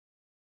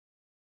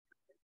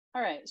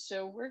All right,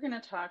 so we're going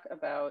to talk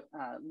about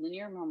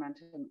linear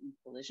momentum in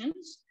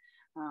collisions.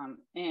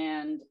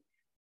 And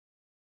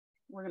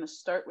we're going to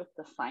start with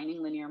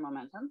defining linear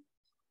momentum.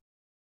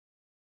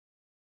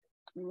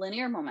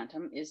 Linear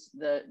momentum is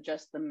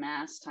just the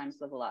mass times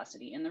the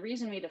velocity. And the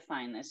reason we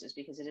define this is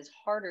because it is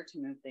harder to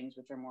move things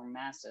which are more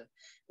massive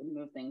than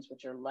move things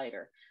which are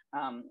lighter.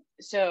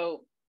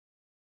 So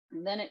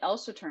then it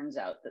also turns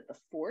out that the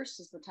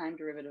force is the time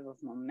derivative of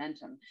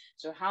momentum.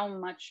 So how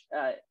much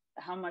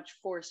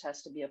force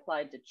has to be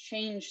applied to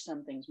change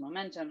something's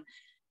momentum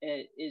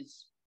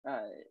is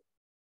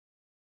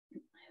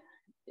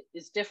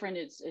different.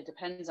 It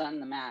depends on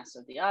the mass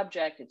of the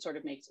object. It sort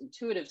of makes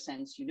intuitive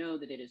sense. You know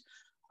that it is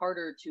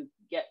harder to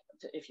get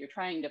to, if you're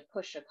trying to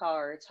push a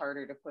car, it's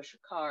harder to push a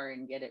car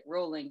and get it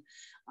rolling.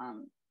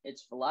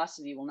 Its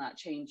velocity will not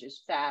change as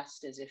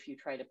fast as if you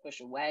try to push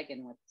a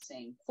wagon with the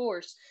same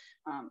force.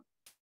 And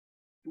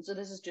so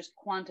this is just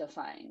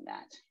quantifying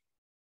that.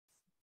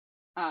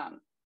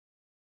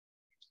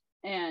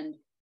 And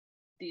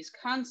these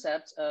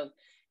concepts of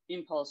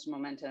impulse,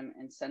 momentum,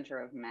 and center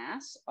of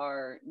mass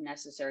are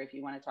necessary if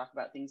you want to talk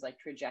about things like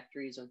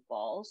trajectories of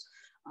balls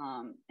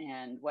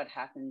and what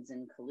happens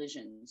in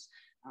collisions.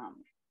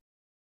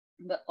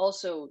 But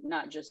also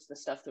not just the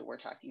stuff that we're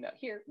talking about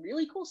here,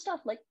 really cool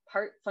stuff like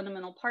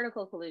fundamental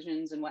particle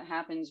collisions and what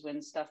happens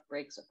when stuff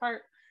breaks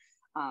apart.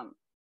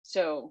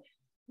 So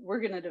we're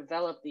going to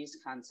develop these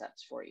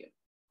concepts for you.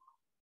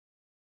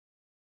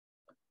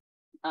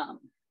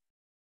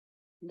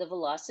 The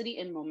velocity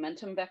and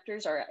momentum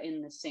vectors are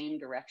in the same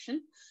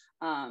direction.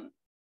 I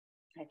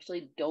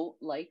actually don't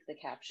like the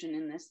caption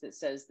in this that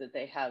says that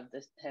they have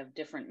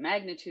different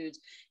magnitudes.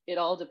 It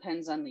all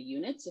depends on the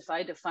units. If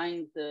I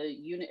defined the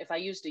unit, if I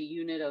used a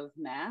unit of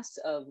mass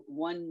of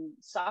one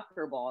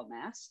soccer ball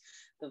mass,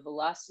 the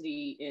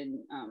velocity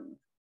in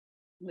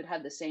would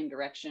have the same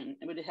direction.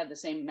 It would have the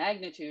same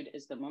magnitude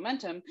as the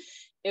momentum.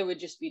 It would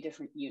just be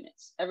different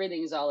units.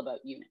 Everything is all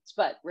about units,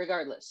 but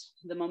regardless,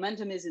 the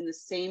momentum is in the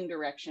same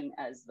direction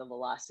as the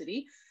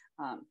velocity.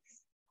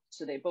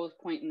 So they both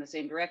point in the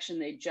same direction.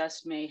 They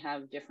just may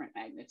have different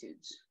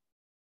magnitudes.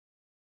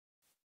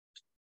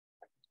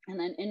 And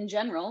then in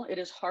general, it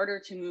is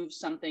harder to move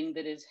something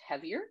that is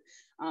heavier.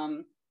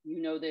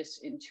 You know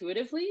this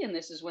intuitively, and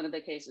this is one of the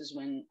cases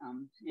when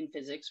in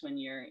physics, when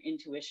your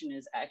intuition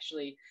is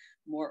actually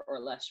more or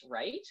less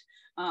right.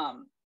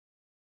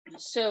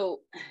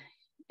 So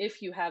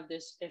if you have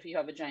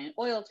a giant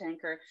oil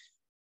tanker,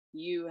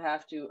 you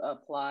have to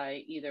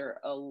apply either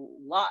a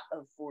lot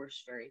of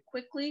force very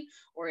quickly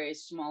or a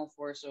small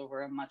force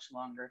over a much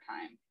longer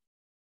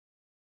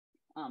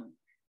time.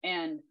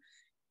 And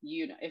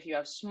if you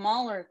have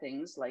smaller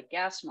things like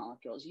gas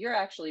molecules, you're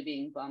actually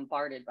being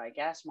bombarded by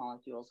gas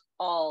molecules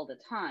all the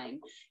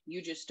time.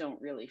 You just don't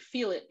really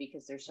feel it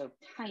because they're so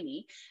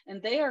tiny, and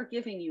they are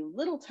giving you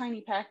little tiny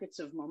packets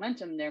of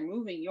momentum. They're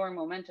moving your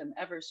momentum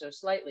ever so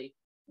slightly,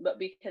 but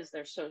because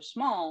they're so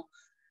small,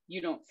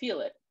 you don't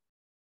feel it.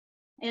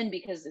 And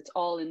because it's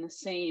all in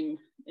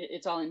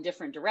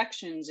different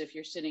directions. If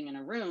you're sitting in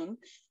a room,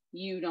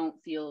 you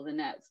don't feel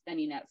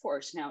any net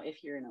force. Now,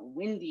 if you're in a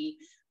windy,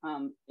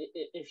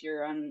 if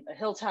you're on a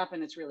hilltop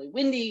and it's really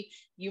windy,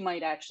 you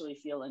might actually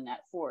feel a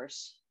net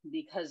force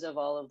because of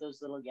all of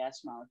those little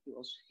gas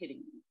molecules hitting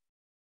you.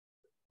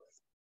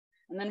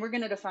 And then we're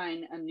going to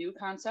define a new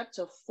concept.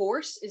 So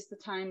force is the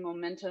time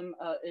is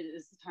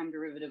the time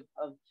derivative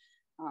of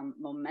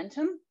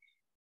momentum.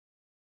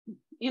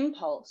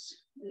 Impulse,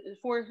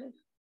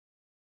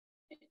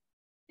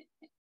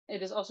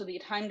 it is also the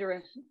time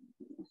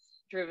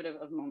derivative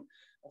of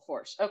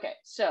force. Okay,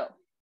 so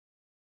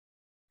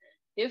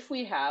if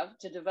we have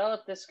to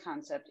develop this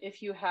concept,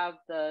 if you have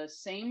the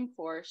same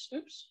force,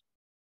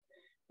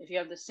 if you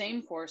have the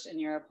same force and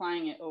you're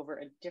applying it over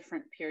a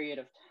different period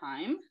of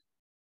time,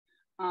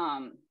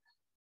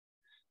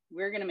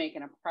 we're going to make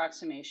an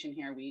approximation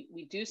here.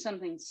 We do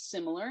something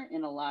similar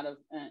in a lot of,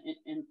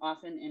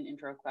 often in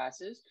intro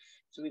classes.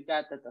 So we've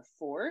got that the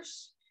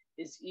force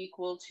is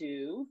equal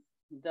to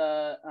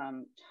the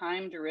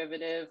time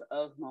derivative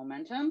of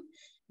momentum.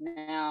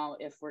 Now,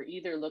 if we're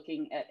either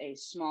looking at a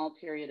small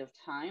period of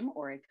time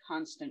or a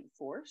constant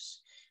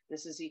force,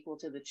 this is equal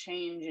to the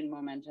change in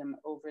momentum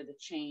over the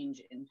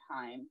change in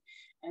time.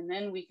 And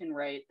then we can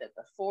write that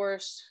the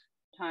force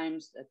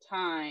times the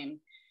time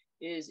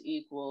is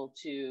equal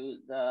to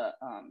the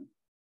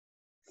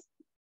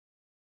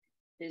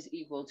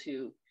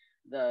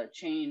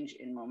change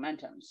in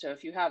momentum. So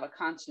if you have a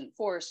constant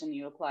force and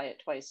you apply it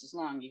twice as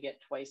long, you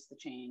get twice the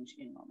change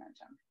in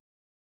momentum.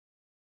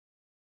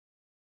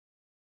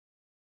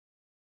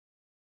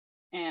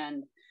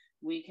 And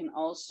we can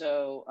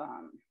also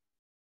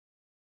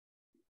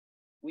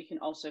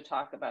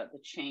talk about the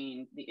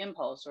change, the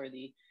impulse, or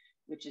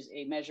which is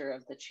a measure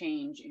of the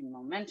change in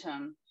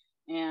momentum.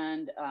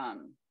 And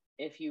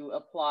if you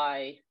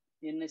apply,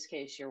 in this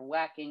case, you're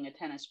whacking a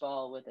tennis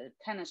ball with a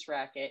tennis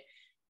racket,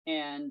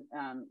 and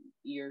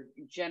you're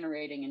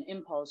generating an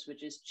impulse,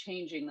 which is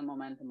changing the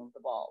momentum of the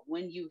ball.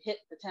 When you hit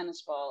the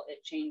tennis ball,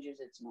 it changes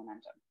its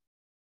momentum.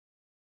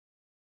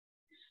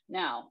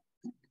 Now,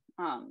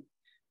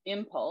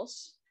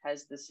 Impulse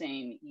has the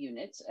same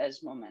units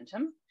as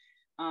momentum.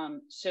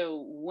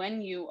 So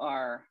when you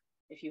are,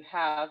 if you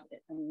have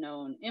a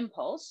known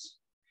impulse,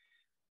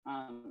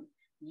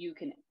 you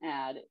can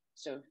add,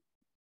 so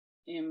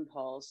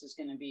impulse is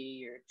going to be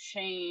your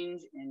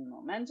change in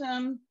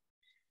momentum.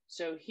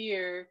 So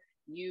here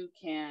you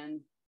can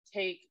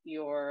take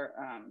your,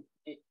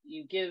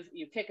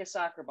 you pick a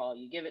soccer ball,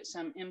 you give it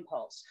some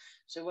impulse.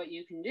 So what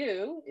you can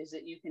do is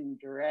that you can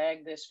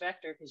drag this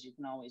vector, because you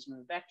can always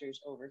move vectors,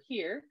 over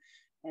here,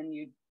 and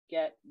you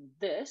get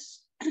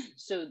this.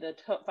 So the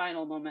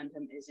final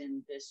momentum is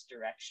in this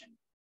direction.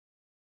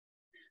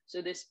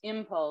 So this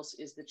impulse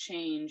is the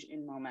change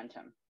in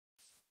momentum.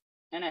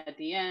 And at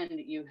the end,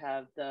 you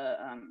have the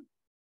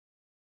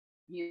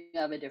you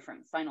have a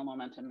different final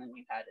momentum than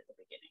you had at the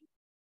beginning.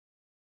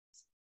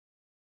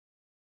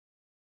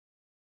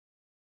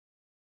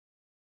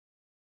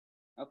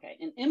 Okay,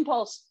 and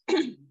impulse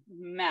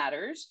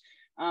matters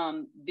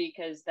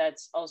because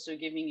that's also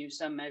giving you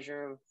some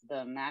measure of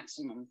the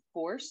maximum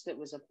force that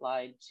was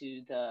applied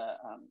to the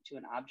to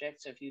an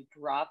object. So if you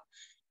drop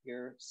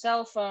your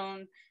cell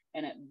phone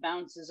and it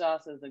bounces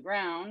off of the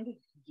ground,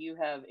 you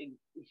have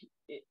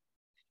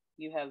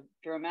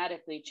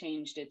dramatically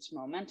changed its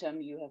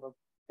momentum.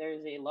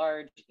 There's a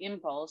large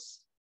impulse.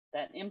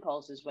 That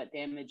impulse is what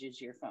damages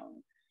your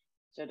phone.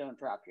 So don't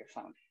drop your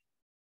phone.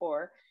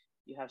 Or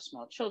you have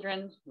small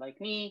children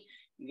like me,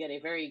 you get a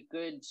very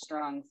good,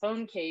 strong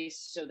phone case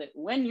so that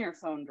when your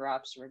phone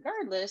drops,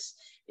 regardless,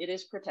 it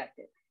is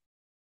protected.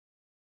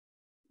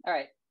 All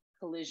right,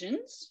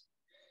 collisions.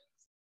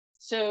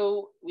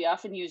 So we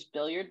often use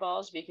billiard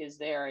balls because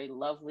they are a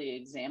lovely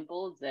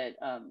example that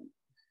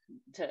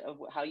of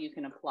how you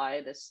can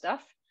apply this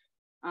stuff.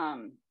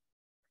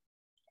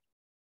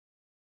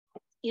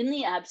 In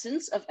the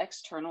absence of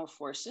external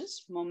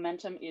forces,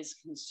 momentum is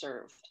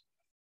conserved.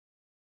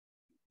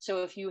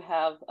 So if you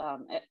have,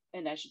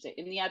 and I should say,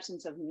 in the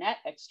absence of net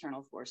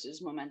external forces,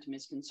 momentum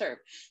is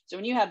conserved. So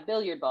when you have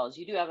billiard balls,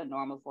 you do have a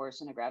normal force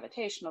and a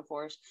gravitational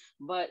force,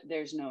 but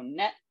there's no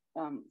net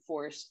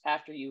force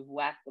after you've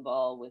whacked the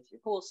ball with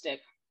your pool stick.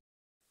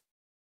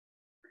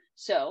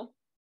 So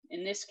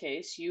in this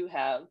case, you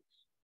have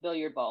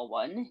billiard ball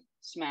 1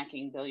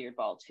 smacking billiard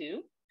ball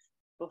 2.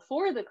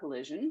 Before the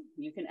collision,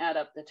 you can add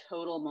up the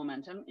total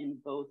momentum in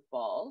both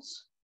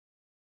balls.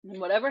 And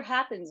whatever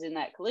happens in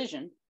that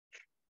collision,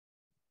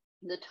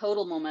 the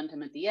total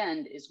momentum at the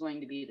end is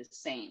going to be the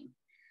same.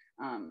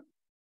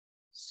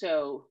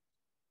 So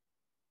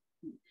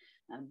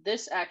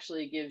this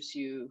actually gives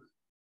you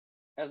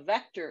a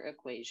vector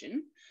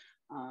equation.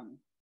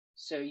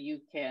 So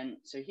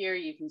here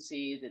you can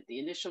see that the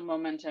initial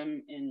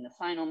momentum and the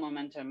final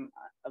momentum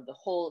of the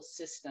whole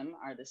system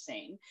are the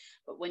same.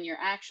 But when you're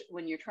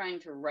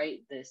trying to write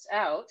this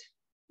out,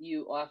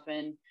 you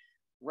often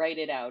write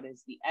it out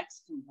as the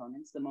x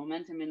components. The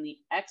momentum in the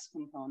x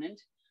component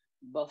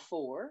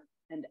before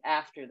and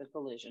after the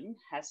collision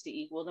has to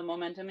equal the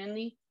momentum in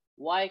the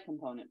y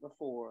component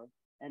before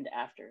and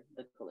after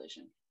the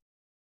collision.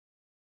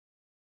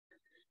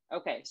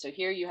 Okay, so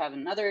here you have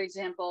another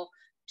example.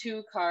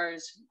 2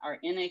 cars are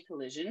in a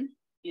collision.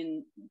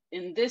 In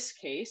this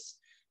case,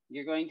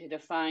 you're going to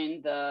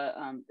define the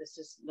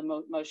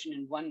motion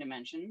in 1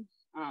 dimension.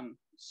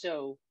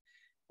 So,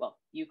 well,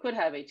 you could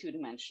have a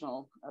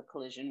 2-dimensional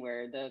collision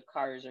where the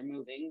cars are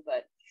moving,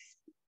 but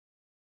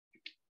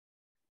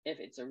if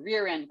it's a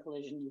rear end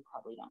collision, you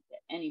probably don't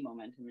get any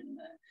momentum in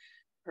the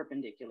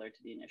perpendicular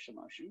to the initial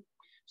motion.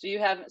 So you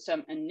have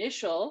some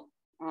initial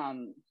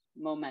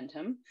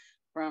momentum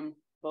from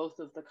both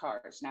of the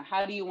cars. Now,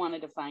 how do you want to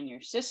define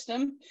your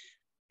system?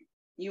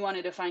 You want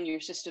to define your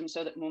system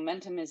so that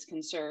momentum is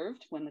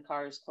conserved when the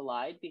cars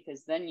collide,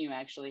 because then you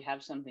actually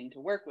have something to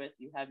work with.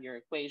 You have your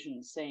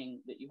equations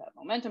saying that you have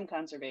momentum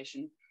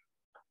conservation.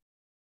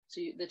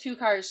 So the 2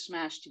 cars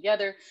smash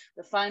together.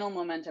 The final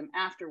momentum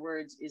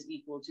afterwards is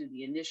equal to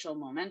the initial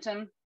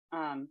momentum.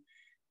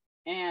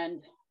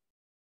 And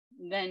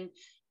then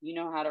you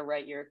know how to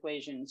write your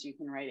equations. You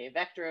can write a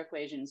vector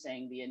equation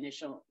saying the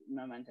initial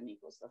momentum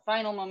equals the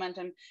final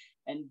momentum.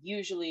 And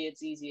usually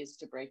it's easiest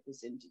to break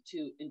this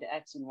into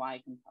x and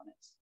y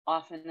components.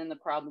 Often in the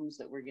problems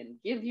that we're going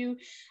to give you,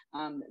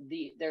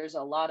 there's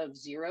a lot of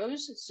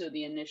zeros. So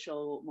the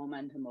initial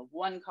momentum of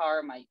 1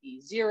 car might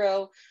be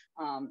 0.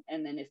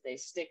 And then if they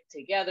stick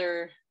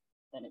together,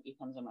 then it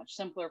becomes a much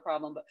simpler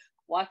problem. But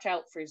watch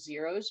out for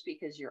zeros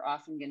because you're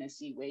often going to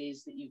see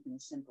ways that you can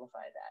simplify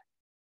that.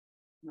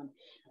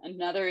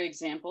 Another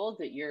example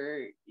that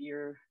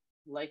you're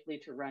likely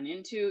to run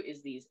into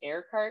is these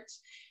air carts.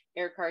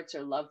 Air carts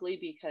are lovely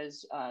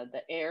because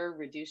the air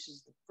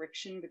reduces the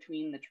friction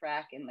between the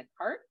track and the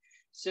cart.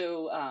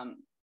 So,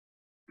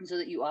 so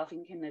that you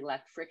often can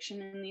neglect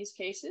friction in these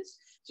cases.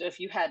 So if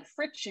you had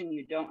friction,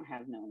 you don't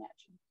have no net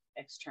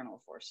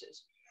external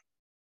forces.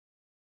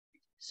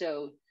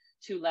 So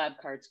 2 lab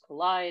carts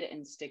collide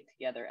and stick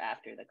together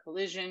after the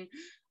collision.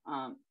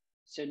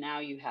 So now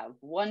you have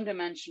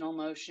 1-dimensional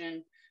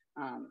motion.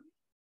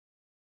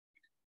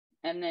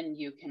 And then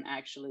you can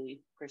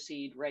actually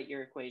proceed, write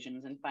your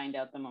equations, and find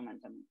out the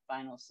momentum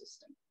final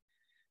system.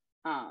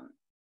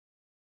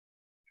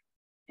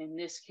 In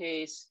this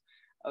case,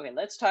 okay,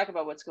 let's talk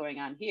about what's going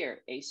on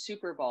here. A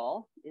super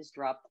ball is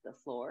dropped to the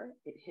floor.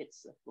 It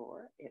hits the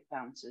floor, it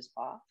bounces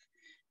off,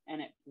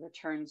 and it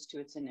returns to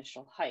its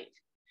initial height.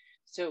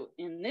 So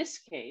in this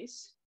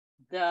case,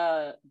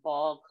 the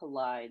ball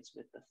collides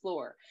with the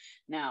floor.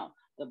 Now,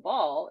 the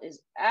ball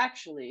is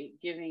actually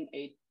giving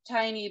a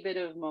tiny bit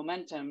of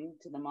momentum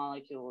to the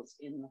molecules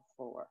in the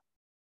floor.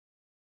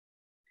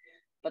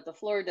 But the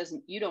floor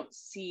doesn't, you don't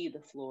see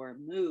the floor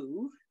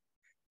move.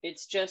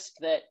 It's just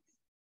that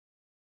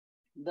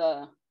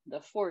the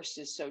force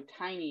is so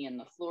tiny and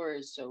the floor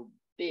is so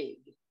big.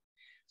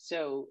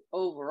 So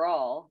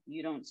overall,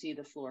 you don't see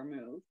the floor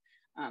move.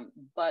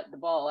 But the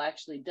ball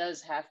actually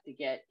does have to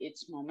get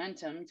its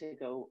momentum to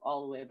go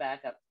all the way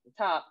back up to the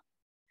top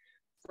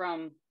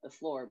from the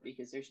floor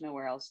because there's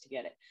nowhere else to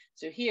get it.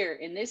 So here,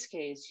 in this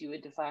case, you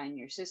would define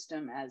your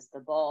system as the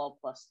ball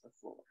plus the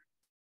floor.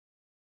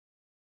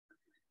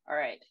 All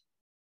right,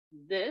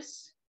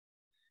 this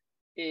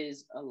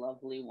is a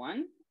lovely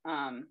one.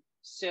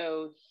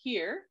 So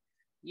here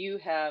you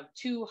have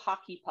two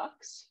hockey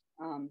pucks.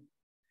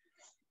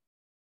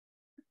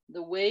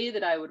 The way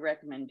that I would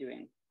recommend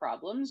doing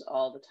problems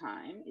all the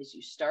time is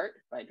you start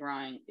by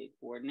drawing a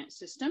coordinate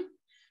system.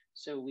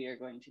 So we are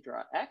going to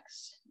draw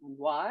X and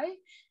Y.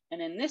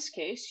 And in this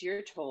case,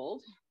 you're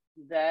told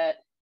that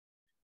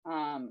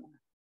I'll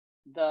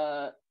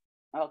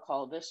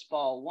call this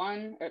ball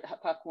 1, or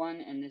puck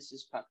 1, and this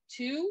is puck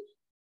 2.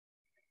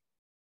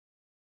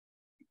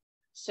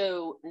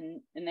 So,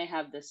 and they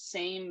have the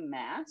same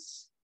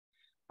mass.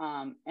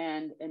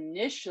 And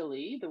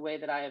initially, the way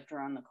that I have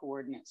drawn the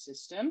coordinate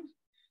system,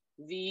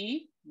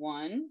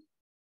 V1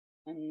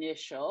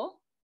 initial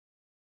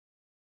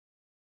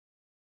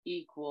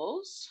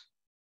equals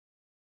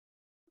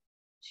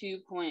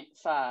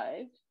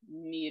 2.5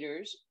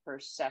 meters per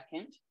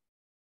second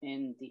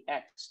in the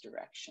X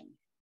direction.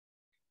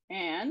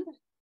 And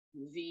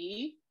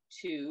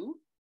V2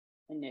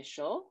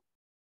 initial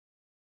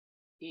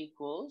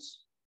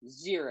equals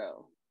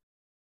 0.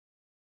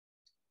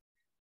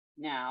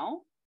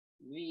 Now,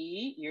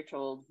 you're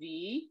told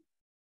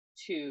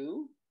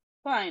V2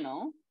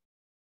 final,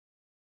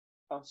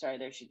 oh, sorry,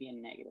 there should be a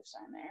negative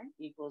sign there,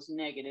 equals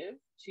negative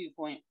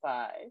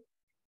 2.5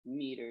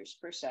 meters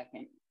per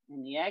second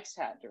in the X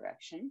hat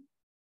direction.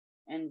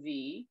 And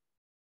V1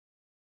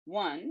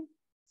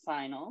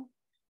 final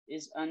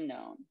is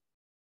unknown.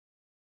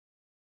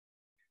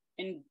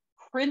 In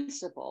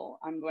principle,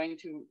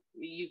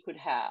 you could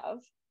have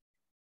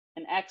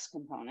an X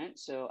component.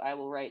 So I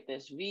will write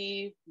this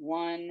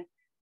V1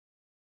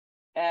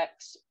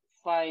 X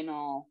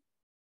final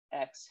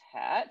X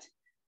hat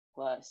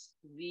plus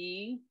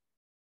V1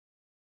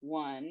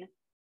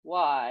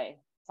 Y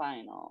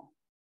final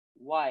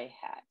Y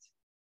hat.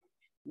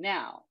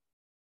 Now,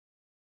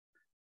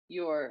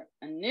 your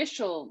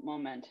initial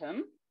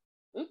momentum,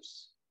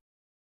 oops,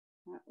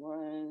 that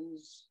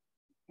was,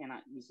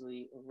 cannot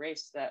easily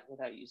erase that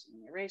without using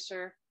the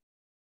eraser.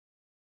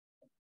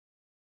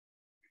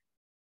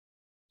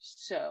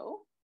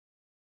 So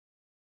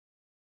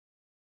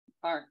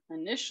our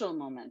initial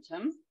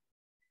momentum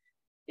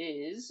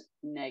is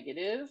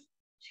negative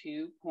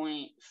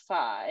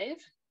 2.5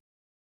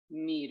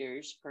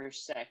 meters per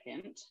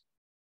second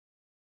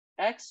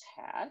X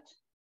hat.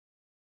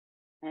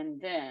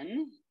 And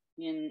then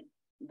in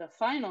the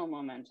final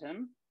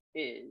momentum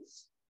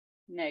is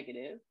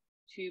negative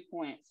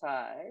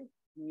 2.5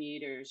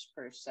 meters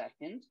per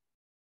second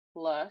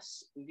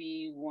plus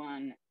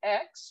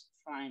V1X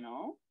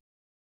final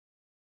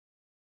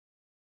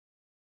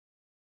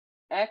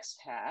X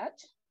hat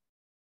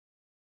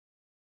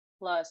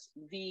plus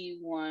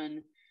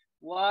V1Y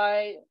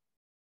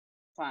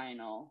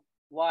final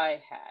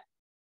Y hat.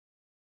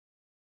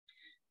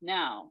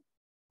 Now,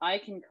 I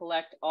can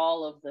collect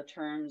all of the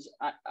terms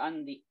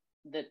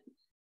that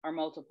are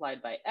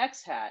multiplied by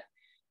X hat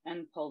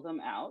and pull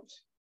them out.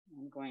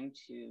 I'm going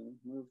to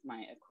move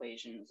my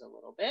equations a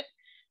little bit.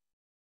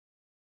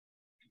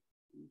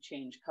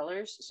 Change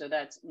colors. So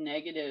that's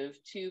negative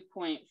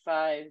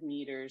 2.5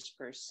 meters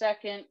per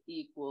second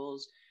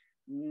equals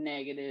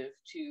negative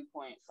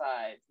 2.5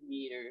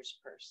 meters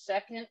per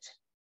second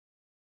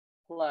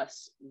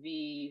plus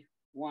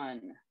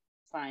V1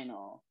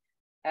 final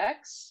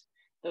X.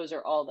 Those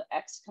are all the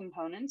X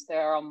components.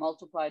 They're all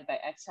multiplied by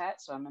X hat.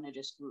 So I'm going to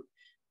just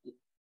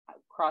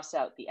cross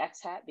out the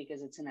X hat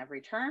because it's in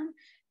every term.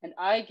 And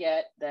I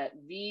get that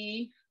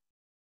V1X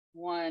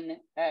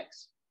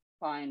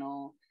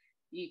final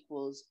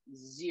equals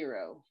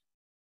 0.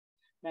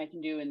 And I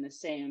can do in the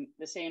same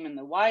in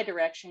the Y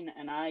direction,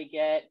 and I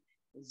get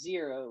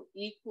 0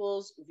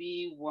 equals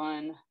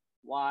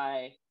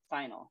V1Y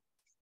final.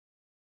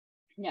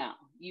 Now,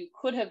 you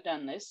could have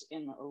done this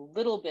in a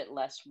little bit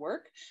less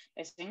work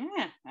by saying,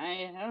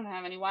 I don't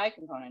have any Y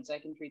components. I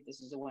can treat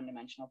this as a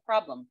one-dimensional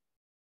problem.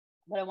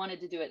 But I wanted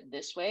to do it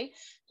this way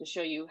to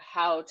show you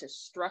how to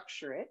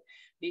structure it,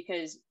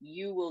 because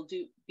you will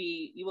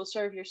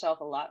serve yourself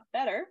a lot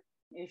better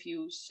if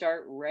you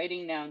start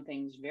writing down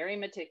things very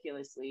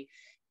meticulously,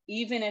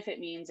 even if it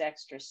means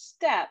extra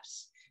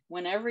steps.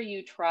 Whenever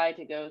you try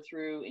to go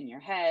through in your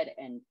head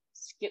and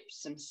skip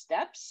some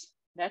steps,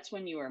 that's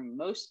when you are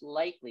most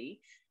likely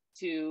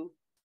to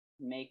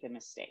make a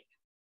mistake.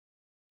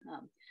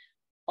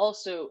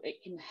 Also,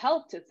 it can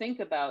help to think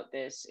about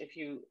this if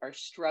you are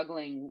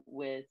struggling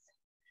with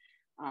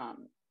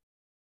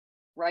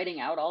writing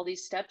out all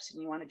these steps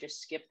and you want to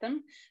just skip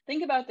them.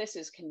 Think about this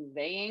as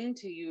conveying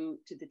to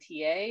the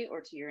TA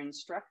or to your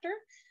instructor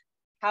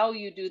how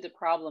you do the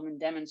problem and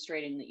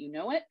demonstrating that you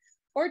know it,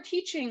 or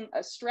teaching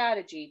a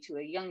strategy to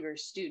a younger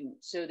student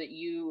so that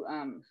you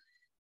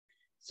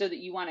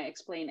want to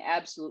explain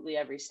absolutely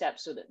every step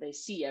so that they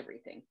see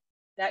everything.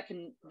 That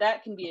can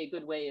be a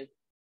good way of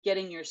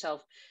getting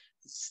yourself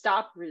to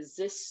stop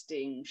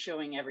resisting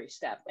showing every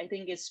step. I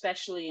think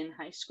especially in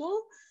high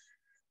school,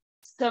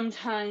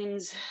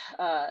 sometimes,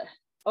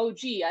 oh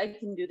gee, I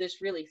can do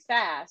this really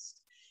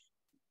fast.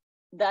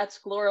 That's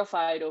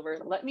glorified over,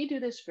 let me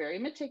do this very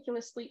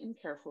meticulously and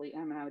carefully.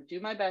 I'm going to do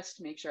my best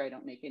to make sure I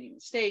don't make any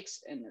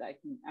mistakes and that I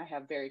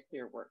have very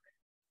clear work.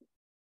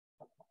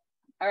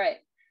 All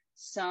right,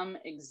 some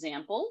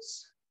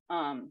examples.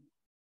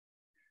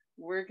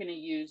 We're going to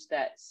use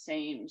that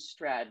same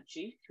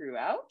strategy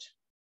throughout.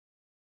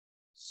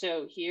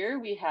 So here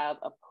we have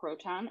a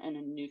proton and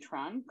a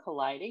neutron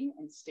colliding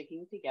and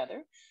sticking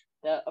together.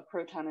 A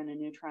proton and a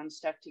neutron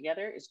stuck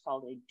together is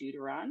called a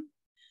deuteron.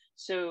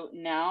 So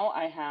now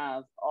I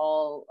have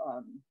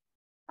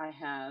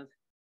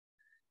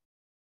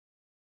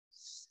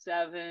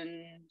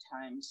 7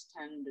 times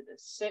 10 to the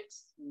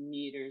 6th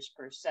meters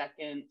per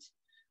second.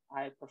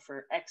 I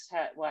prefer x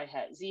hat, y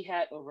hat, z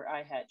hat over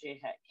I hat, j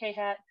hat, k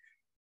hat.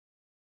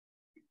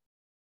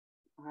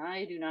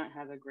 I do not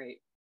have a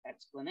great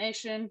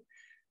explanation.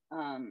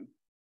 I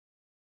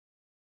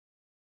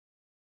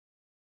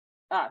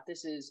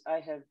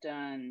have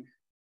done,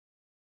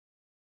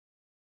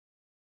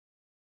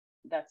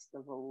 that's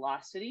the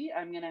velocity.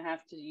 I'm going to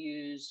have to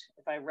use,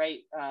 if I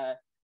write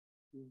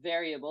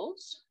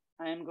variables,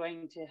 I'm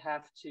going to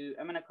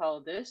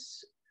call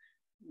this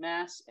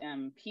mass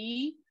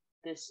MP,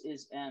 this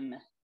is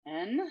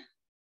MN,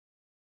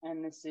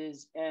 and this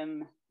is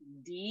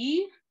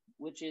MD,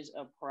 which is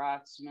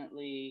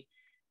approximately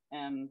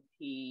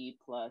MP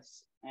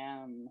plus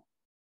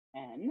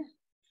MN.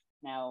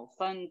 Now,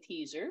 fun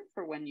teaser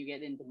for when you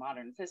get into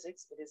modern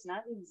physics, it is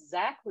not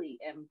exactly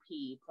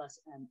MP plus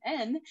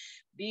MN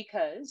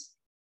because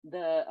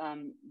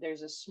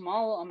there's a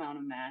small amount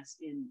of mass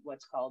in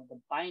what's called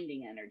the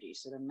binding energy.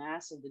 So the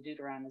mass of the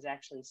deuteron is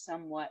actually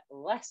somewhat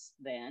less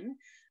than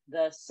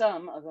the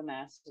sum of the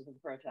mass of the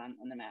proton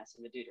and the mass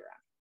of the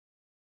deuteron.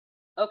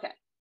 Okay,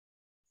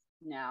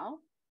 now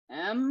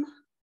MP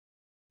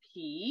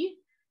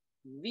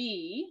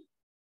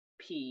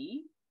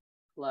VP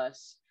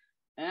plus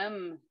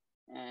MN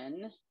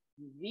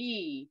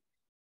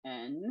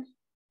VN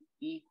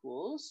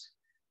equals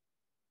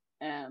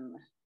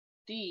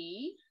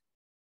MD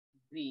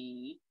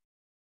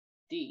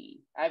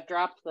VD. I've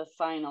dropped the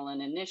final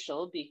and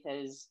initial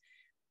because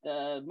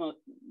the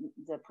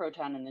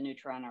proton and the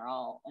neutron are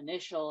all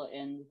initial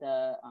and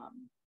the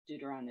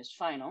deuteron is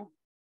final.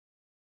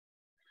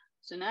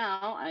 So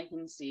now I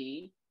can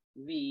see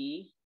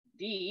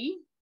VD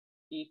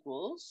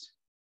equals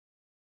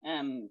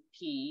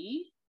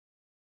MP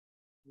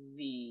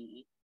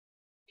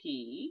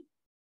VP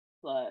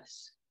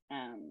plus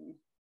MN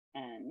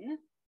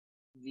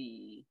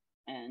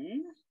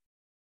VN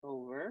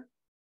over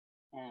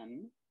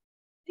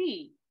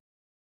MD.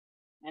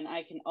 And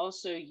I can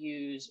also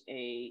use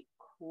a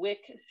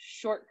quick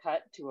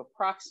shortcut to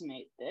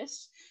approximate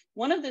this.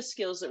 One of the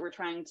skills that we're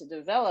trying to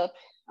develop,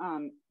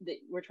 that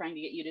we're trying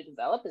to get you to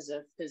develop as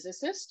a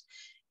physicist,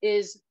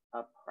 is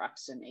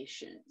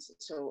approximations.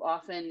 So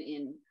often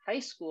in high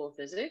school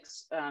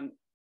physics,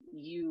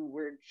 you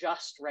were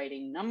just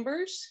writing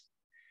numbers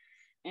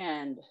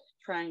and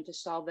trying to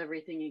solve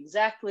everything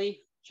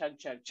exactly, chug,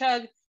 chug,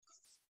 chug.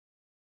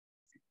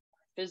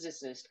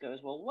 Physicist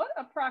goes, well, what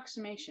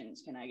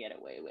approximations can I get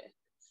away with?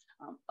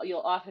 You'll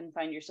often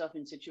find yourself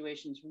in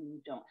situations when you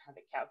don't have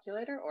a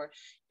calculator, or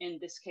in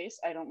this case,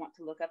 I don't want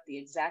to look up the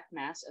exact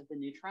mass of the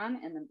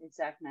neutron and the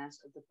exact mass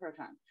of the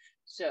proton.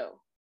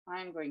 So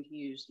I'm going to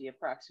use the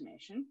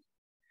approximation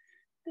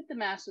that the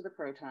mass of the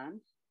proton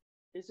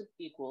is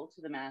equal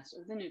to the mass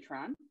of the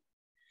neutron,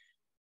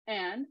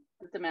 and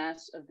that the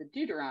mass of the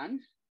deuteron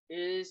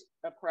is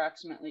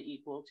approximately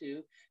equal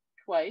to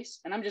twice,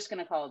 and I'm just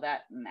going to call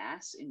that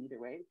mass in either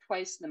way,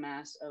 twice the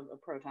mass of a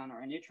proton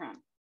or a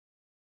neutron.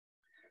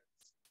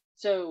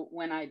 So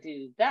when I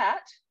do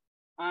that,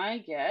 I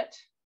get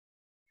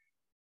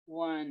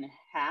 1/2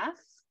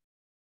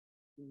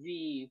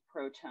 v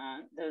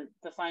proton,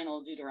 the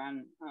final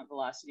deuteron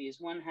velocity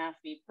is 1/2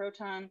 v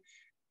proton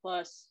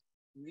plus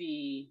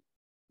v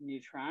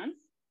neutron.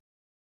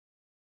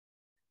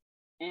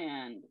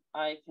 And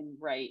I can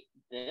write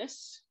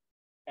this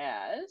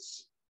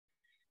as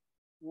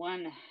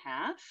 1/2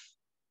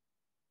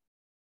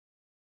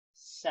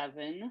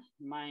 7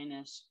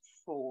 minus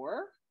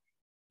 4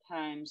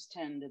 times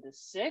 10 to the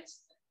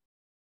 6th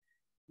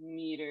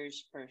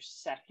meters per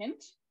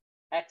second,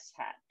 x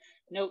hat.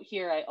 Note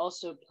here, I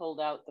also pulled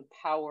out the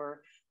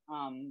power,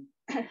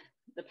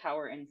 the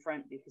power in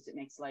front because it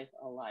makes life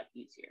a lot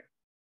easier.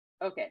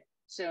 Okay,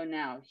 so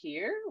now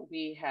here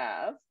we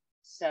have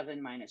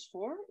 7 minus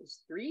 4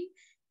 is 3.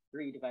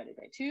 3 divided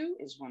by 2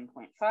 is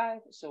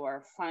 1.5. So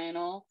our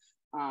final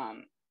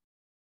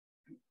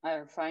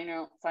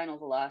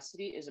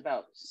velocity is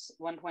about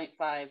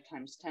 1.5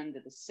 times 10 to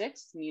the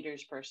 6th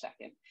meters per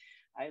second.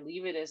 I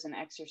leave it as an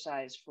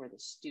exercise for the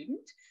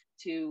student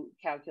to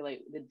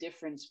calculate the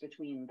difference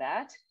between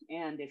that.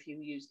 And if you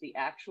use the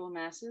actual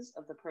masses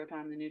of the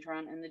proton, the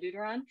neutron, and the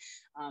deuteron,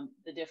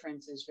 the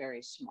difference is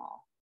very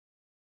small.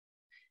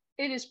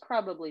 It is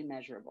probably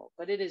measurable,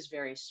 but it is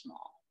very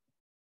small.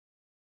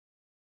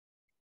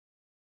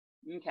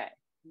 Okay,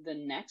 the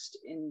next,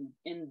 in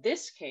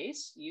this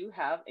case, you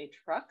have a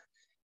truck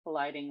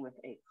colliding with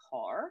a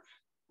car.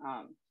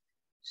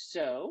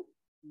 So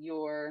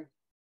your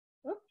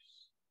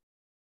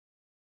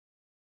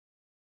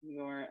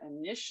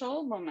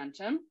initial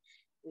momentum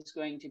is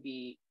going to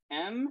be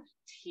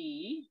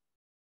mt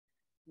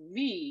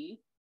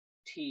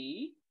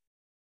vt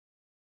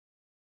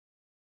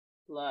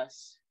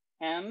plus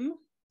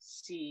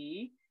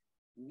mc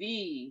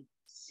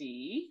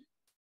vc.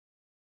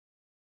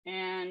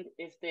 And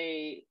if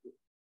they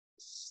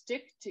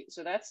stick to,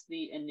 so that's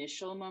the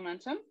initial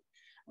momentum.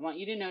 I want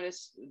you to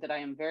notice that I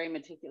am very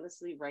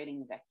meticulously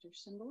writing vector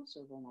symbols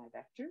over my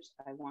vectors.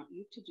 I want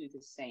you to do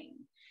the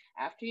same.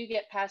 After you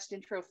get past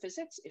intro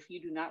physics, if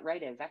you do not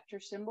write a vector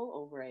symbol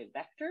over a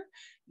vector,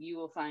 you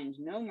will find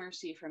no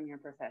mercy from your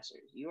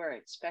professors. You are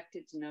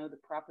expected to know the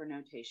proper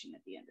notation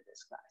at the end of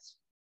this class.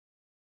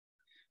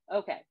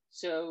 Okay,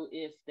 so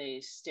if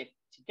they stick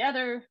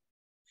together,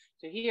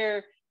 so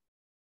here,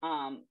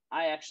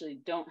 I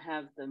actually don't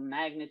have the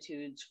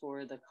magnitudes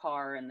for the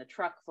car and the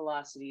truck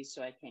velocities,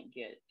 so I can't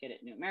get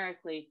it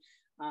numerically.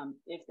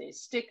 If they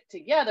stick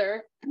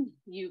together,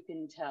 you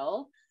can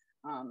tell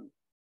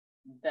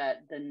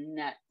that the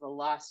net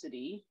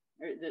velocity,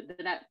 or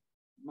the net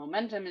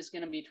momentum is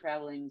going to be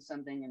traveling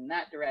something in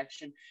that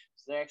direction.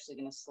 So they're actually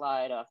going to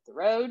slide off the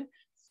road.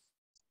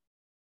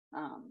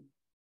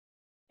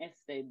 If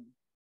they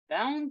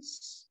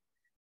bounce,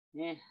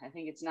 yeah, I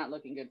think it's not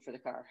looking good for the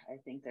car. I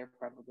think they're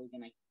probably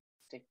going to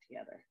stick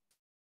together.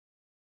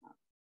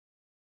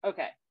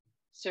 Okay,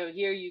 so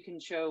here you can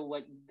show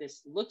what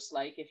this looks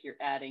like if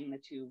you're adding the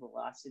two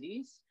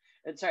velocities.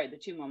 Sorry, the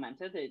two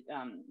momenta, that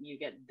you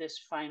get this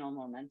final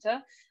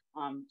momenta.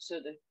 So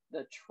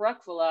the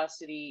truck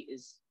velocity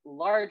is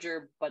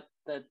larger, but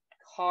the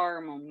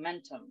car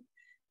momentum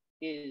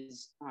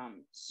is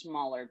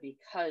smaller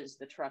because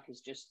the truck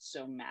is just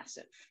so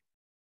massive.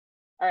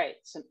 All right,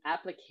 some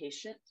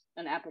application.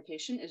 An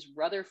application is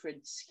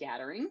Rutherford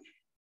scattering.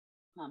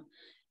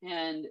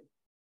 And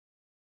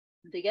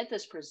to get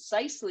this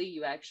precisely,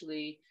 you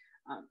actually,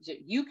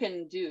 you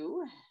can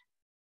do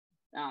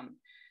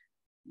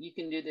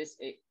this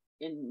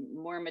in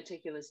more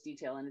meticulous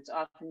detail, and it's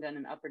often done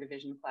in upper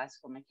division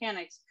classical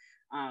mechanics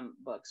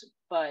books.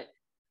 But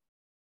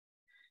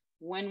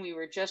when we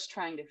were just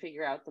trying to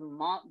figure out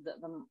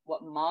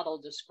what model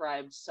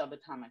described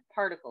subatomic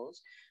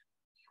particles,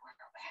 you were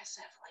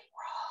massively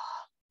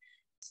wrong.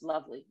 It's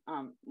lovely.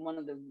 One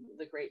of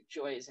the great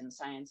joys in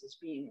science is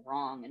being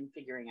wrong and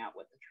figuring out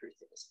what the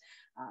truth is.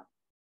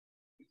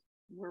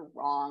 We're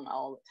wrong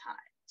all the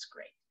time. It's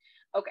great.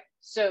 Okay,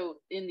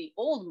 so in the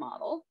old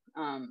model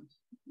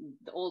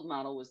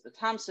was the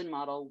Thomson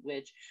model,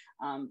 which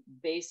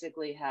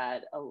basically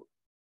had a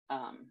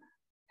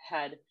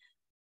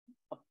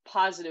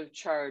positive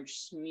charge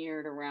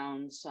smeared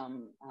around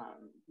some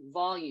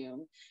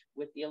volume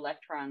with the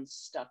electrons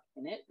stuck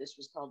in it. This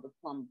was called the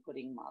plum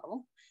pudding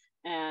model.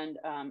 And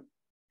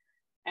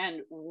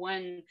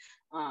when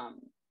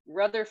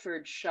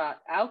Rutherford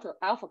shot alpha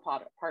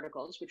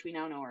particles, which we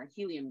now know are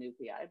helium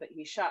nuclei, but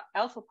he shot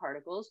alpha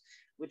particles,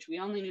 which we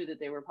only knew that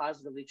they were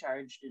positively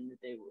charged and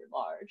that they were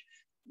large.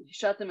 He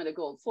shot them at a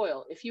gold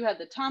foil. If you had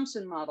the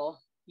Thomson model,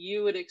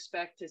 you would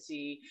expect to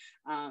see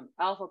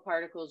alpha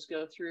particles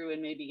go through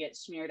and maybe get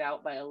smeared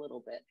out by a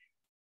little bit.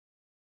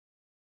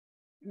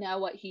 Now,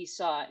 what he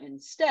saw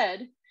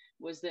instead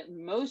was that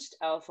most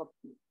alpha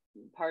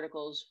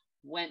particles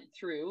went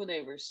through.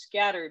 They were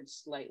scattered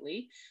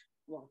slightly,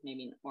 well,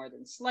 maybe more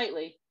than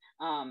slightly.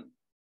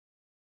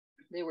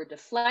 They were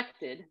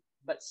deflected,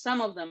 but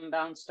some of them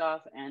bounced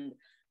off and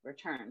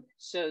returned.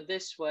 So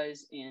this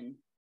was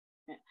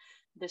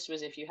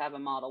if you have a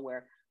model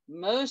where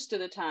most of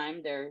the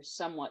time they're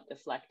somewhat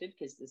deflected,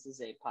 because this is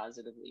a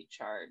positively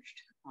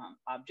charged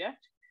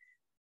object.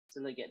 So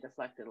they get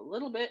deflected a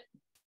little bit,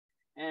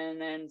 and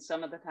then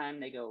some of the time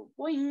they go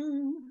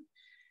boing.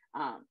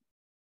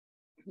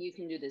 You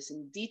can do this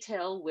in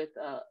detail with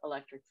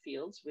electric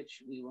fields,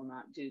 which we will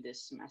not do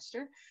this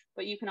semester,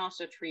 but you can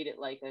also treat it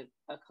like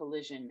a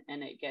collision,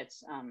 and it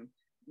gets,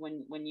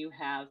 when you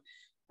have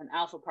an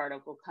alpha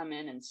particle come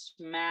in and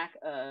smack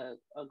a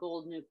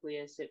gold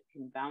nucleus, it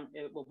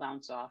will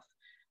bounce off,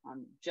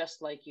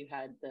 just like you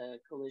had the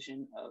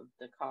collision of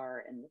the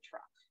car and the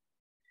truck.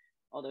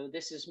 Although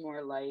this is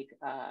more like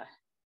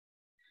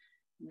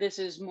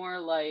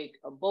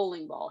a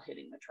bowling ball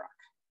hitting the truck.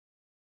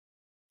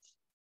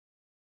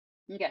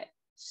 Okay,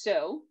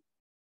 so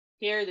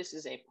here, this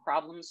is a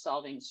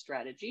problem-solving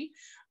strategy.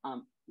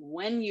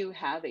 When you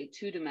have a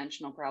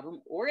two-dimensional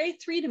problem or a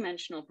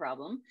three-dimensional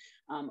problem,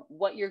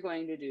 what you're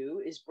going to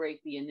do is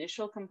break the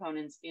initial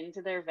components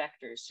into their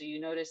vectors. So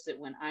you notice that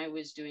when I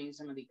was doing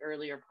some of the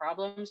earlier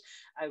problems,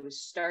 I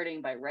was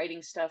starting by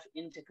writing stuff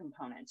into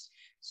components.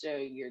 So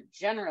you're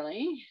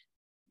generally,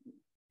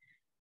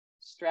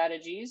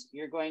 strategies,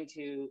 you're going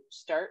to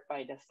start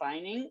by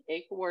defining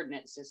a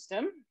coordinate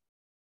system.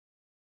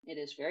 It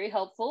is very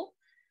helpful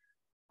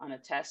on a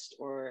test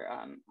or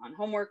on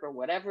homework or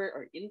whatever,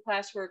 or in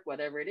classwork,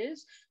 whatever it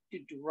is, to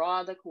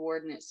draw the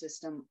coordinate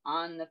system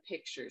on the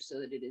picture so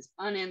that it is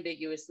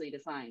unambiguously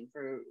defined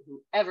for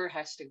whoever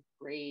has to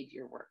grade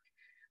your work.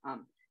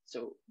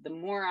 So the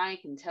more I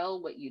can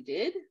tell what you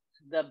did,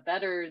 the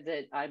better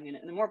that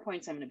the more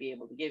points I'm gonna be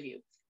able to give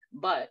you.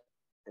 But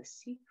the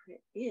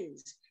secret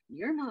is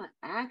you're not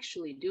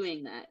actually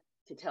doing that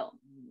to tell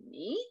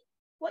me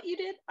what you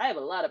did. I have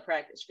a lot of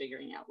practice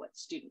figuring out what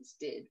students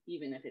did,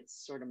 even if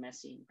it's sort of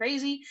messy and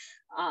crazy.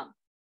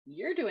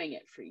 You're doing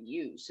it for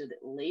you so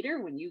that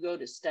later when you go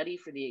to study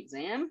for the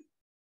exam,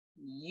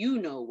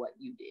 you know what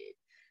you did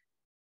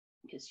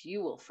because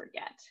you will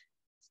forget.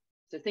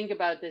 So think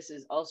about this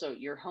as also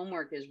your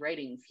homework is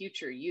writing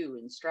future you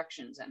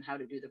instructions on how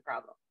to do the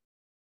problem.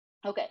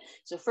 Okay,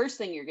 so first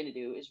thing you're going to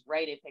do is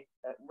write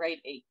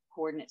a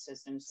coordinate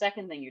system.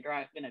 Second thing, you're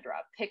going to draw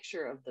a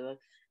picture of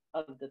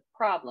the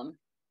problem.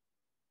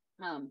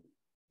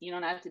 You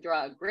don't have to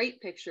draw a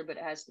great picture, but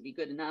it has to be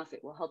good enough.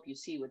 It will help you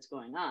see what's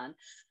going on.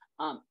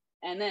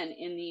 And then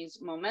in these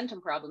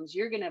momentum problems,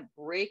 you're going to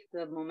break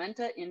the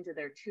momenta into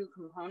their two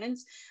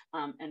components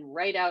and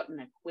write out an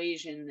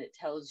equation that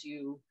tells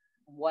you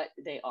what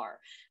they are.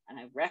 And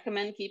I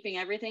recommend keeping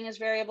everything as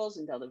variables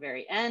until the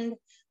very end.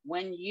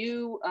 When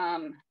you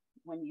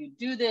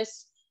do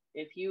this,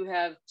 if you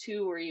have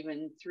two or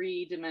even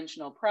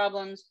three-dimensional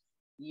problems,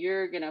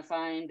 you're going to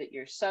find that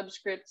your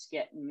subscripts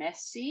get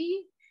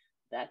messy.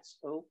 That's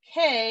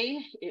okay.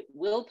 It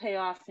will pay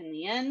off in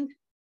the end.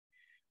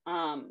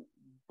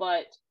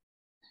 But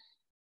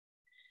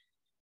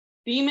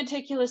be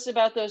meticulous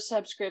about those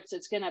subscripts.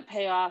 It's going to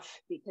pay off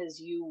because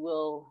you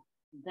will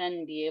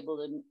then be able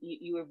to,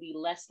 you will be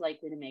less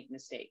likely to make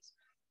mistakes.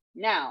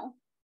 Now,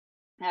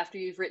 after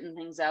you've written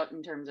things out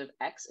in terms of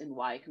X and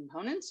Y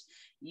components,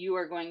 you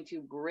are going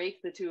to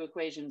break the two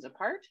equations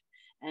apart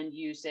and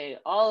you say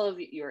all of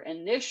your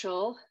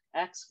initial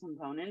X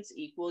components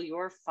equal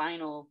your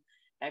final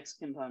X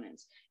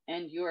components,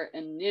 and your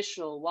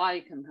initial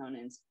Y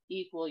components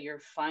equal your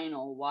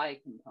final Y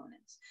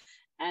components.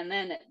 And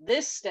then at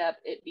this step,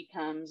 it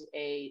becomes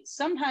a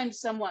sometimes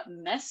somewhat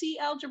messy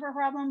algebra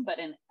problem, but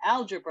an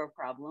algebra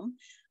problem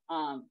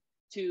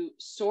to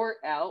sort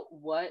out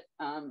what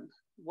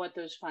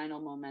those final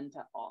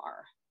momenta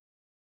are.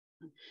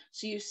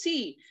 So you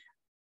see,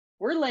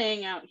 we're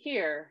laying out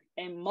here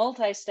a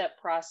multi-step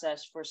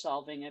process for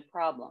solving a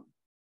problem.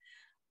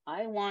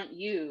 I want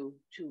you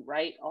to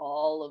write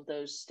all of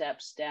those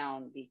steps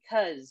down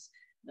because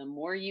the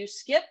more you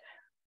skip,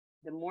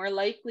 the more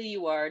likely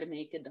you are to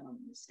make a dumb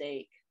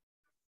mistake.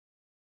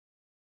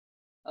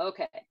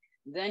 Okay,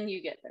 then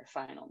you get their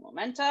final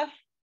momenta,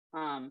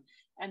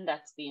 and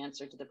that's the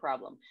answer to the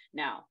problem.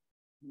 Now,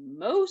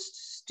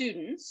 most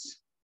students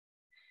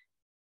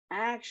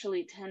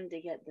actually tend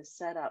to get the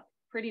setup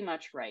pretty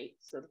much right.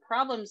 So the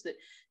problems that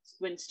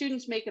when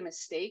students make a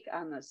mistake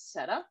on the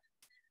setup,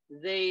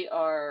 they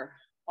are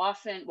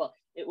often, well,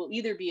 it will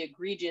either be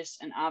egregious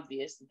and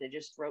obvious that they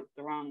just wrote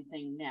the wrong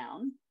thing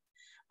down,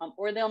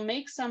 or they'll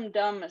make some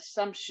dumb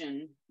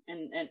assumption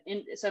and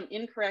some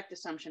incorrect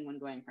assumption when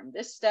going from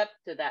this step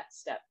to that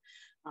step.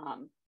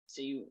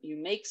 So you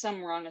make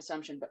some wrong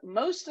assumption, but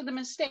most of the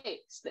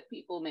mistakes that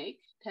people make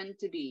tend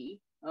to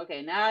be,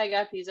 okay, now I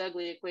got these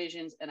ugly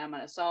equations and I'm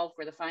going to solve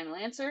for the final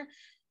answer.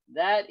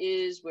 That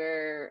is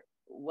where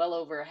well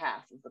over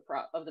half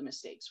of the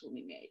mistakes will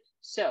be made.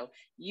 So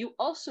you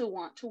also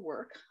want to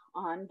work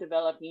on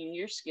developing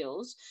your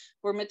skills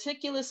for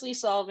meticulously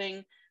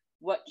solving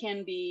what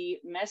can be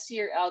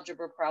messier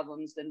algebra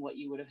problems than what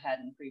you would have had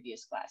in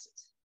previous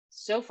classes.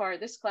 So far,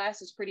 this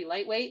class is pretty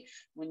lightweight.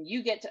 When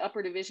you get to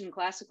upper division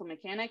classical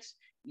mechanics,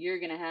 you're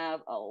going to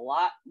have a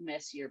lot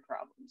messier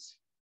problems,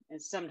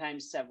 and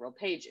sometimes several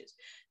pages.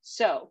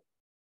 So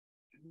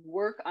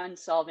work on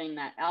solving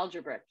that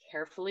algebra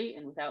carefully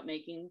and without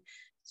making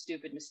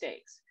stupid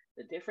mistakes.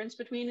 The difference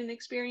between an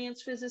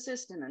experienced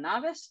physicist and a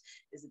novice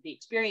is that the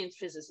experienced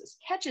physicist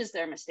catches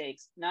their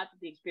mistakes, not that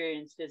the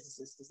experienced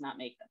physicist does not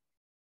make them.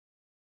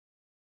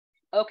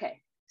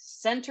 Okay,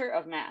 center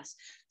of mass.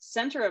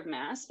 Center of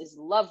mass is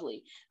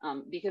lovely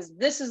because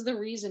this is the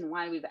reason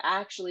why we've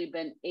actually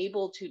been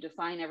able to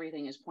define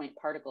everything as point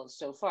particles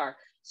so far.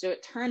 So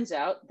it turns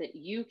out that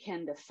you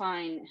can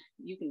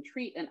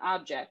treat an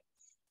object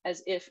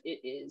as if it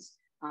is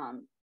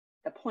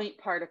a point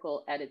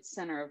particle at its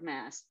center of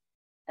mass,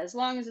 as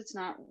long as it's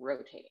not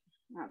rotating.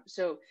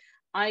 So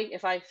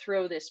if I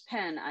throw this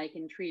pen, I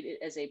can treat it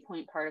as a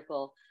point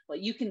particle. Well,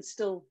 you can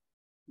still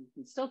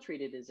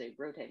treat it as a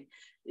rotating.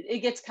 It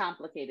gets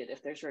complicated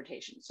if there's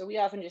rotation. So we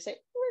often just say,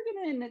 we're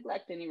going to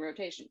neglect any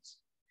rotations.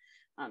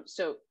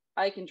 So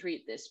I can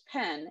treat this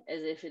pen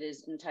as if it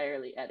is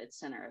entirely at its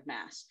center of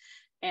mass.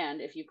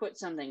 And if you put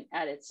something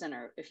at its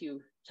center, if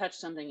you touch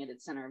something at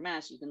its center of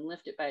mass, you can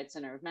lift it by its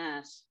center of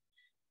mass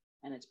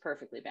and it's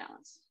perfectly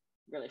balanced.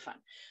 Really fun.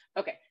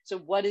 Okay, so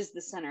what is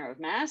the center of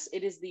mass?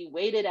 It is the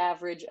weighted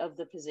average of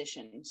the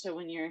position. So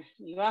when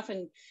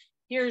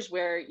here's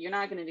where you're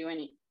not going to do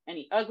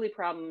any ugly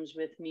problems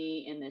with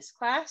me in this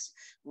class.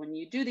 When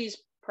you do these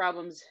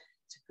problems,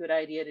 it's a good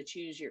idea to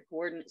choose your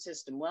coordinate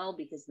system well,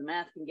 because the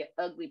math can get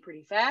ugly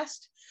pretty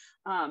fast.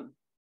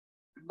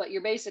 But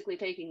you're basically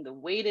taking the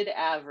weighted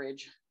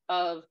average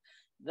of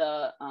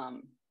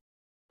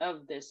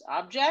this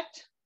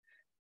object,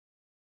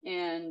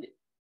 and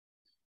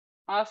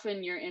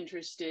often you're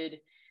interested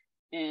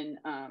in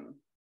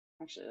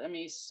actually, let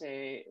me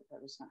say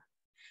that was not.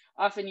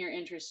 Often you're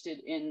interested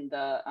in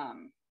the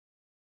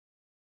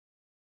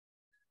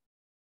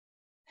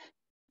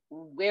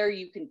where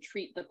you can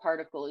treat the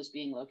particle as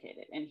being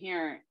located. And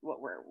here,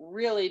 what we're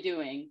really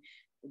doing,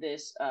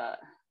 this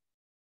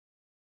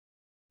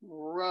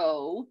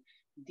rho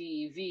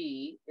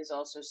dv is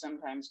also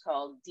sometimes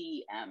called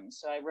dm.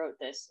 So I wrote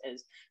this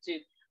as, so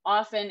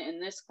often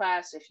in this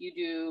class, if you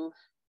do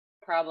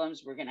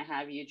problems, we're going to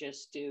have you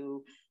just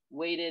do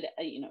weighted,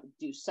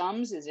 do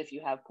sums as if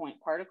you have point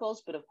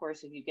particles. But of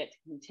course, if you get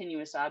to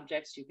continuous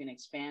objects, you can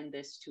expand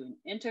this to an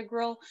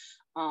integral.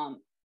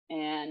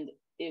 And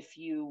if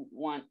you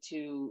want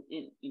to,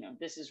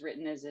 this is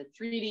written as a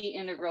 3D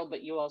integral,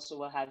 but you also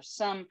will have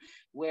some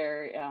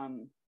where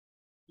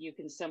you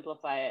can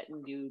simplify it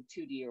and do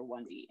 2D or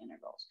 1D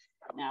integrals.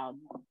 Now,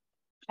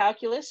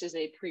 calculus is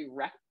a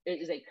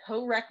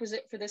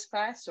co-requisite for this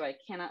class, so I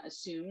cannot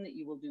assume that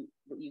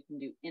you can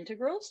do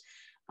integrals.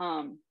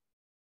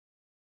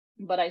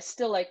 But I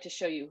still like to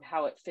show you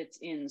how it fits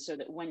in so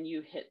that when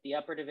you hit the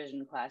upper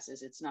division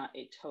classes, it's not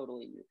a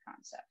totally new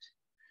concept.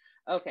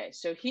 Okay,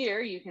 so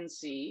here you can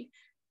see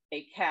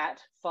a cat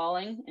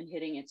falling and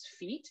hitting its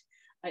feet,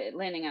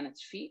 landing on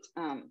its feet.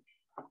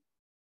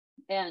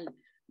 And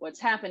what's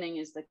happening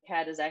is the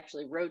cat is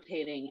actually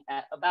rotating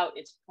at about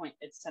its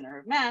center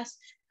of mass,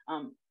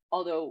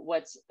 although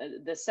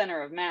the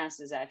center of mass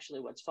is actually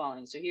what's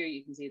falling. So here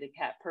you can see the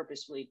cat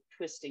purposefully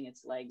twisting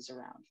its legs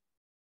around.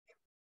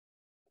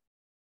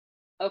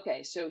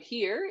 Okay, so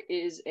here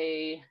is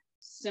a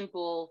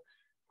simple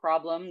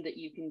problem that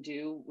you can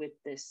do with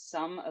this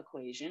sum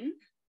equation.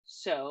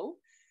 So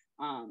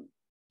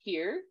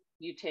here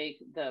you take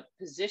the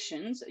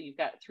positions, you've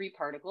got 3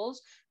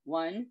 particles,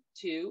 1,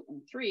 2,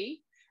 and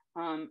 3,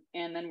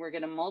 and then we're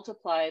going to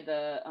multiply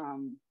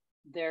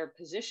their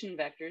position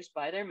vectors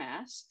by their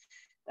mass.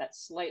 That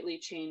slightly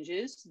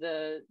changes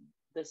the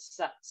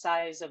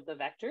size of the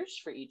vectors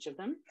for each of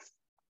them.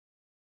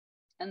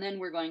 And then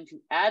we're going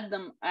to add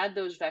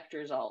those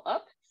vectors all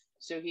up.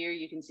 So here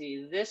you can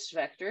see this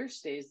vector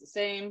stays the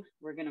same.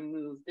 We're going to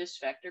move this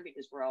vector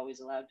because we're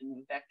always allowed to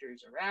move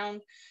vectors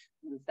around.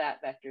 Move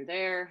that vector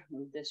there,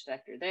 move this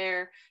vector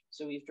there.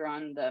 So we've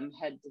drawn them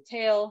head to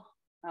tail.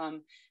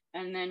 And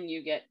then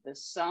you get the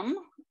sum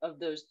of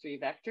those 3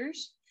 vectors.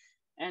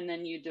 And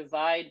then you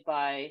divide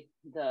by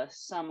the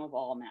sum of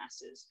all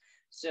masses.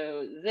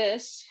 So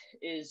this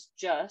is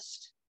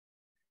just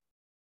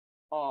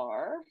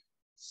R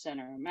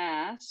center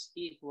mass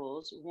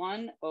equals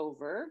 1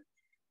 over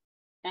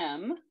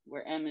m,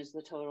 where m is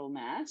the total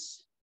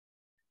mass,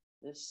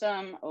 the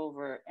sum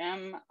over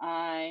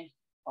mi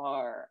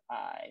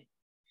ri.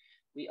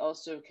 We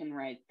also can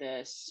write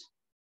this,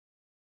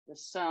 the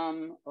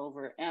sum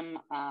over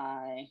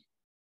mi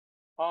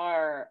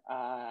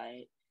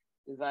ri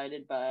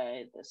divided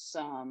by the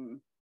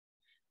sum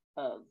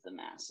of the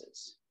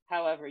masses,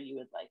 however you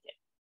would like it.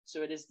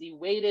 So it is the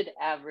weighted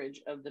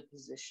average of the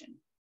position.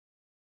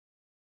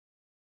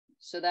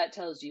 So that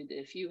tells you that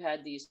if you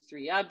had these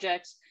 3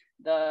 objects,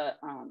 the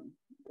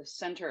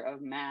center of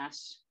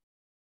mass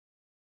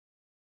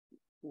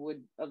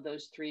of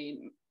those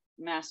 3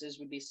 masses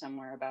would be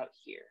somewhere about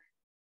here.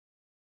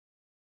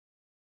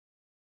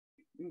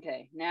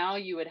 Okay, now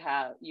you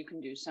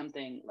can do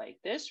something like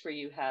this where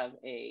you have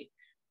a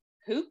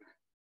hoop.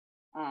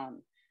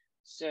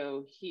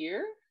 So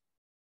here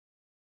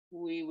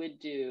we would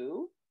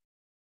do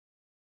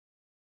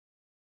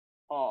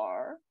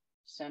R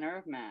center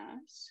of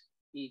mass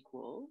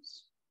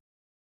equals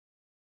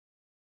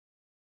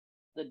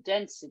the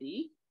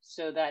density.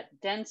 So that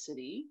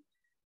density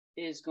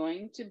is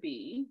going to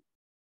be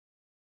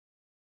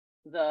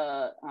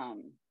the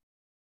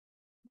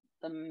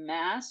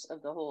mass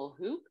of the whole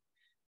hoop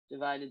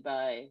divided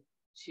by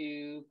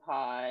 2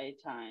 pi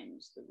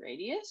times the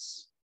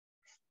radius.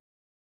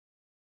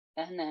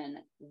 And then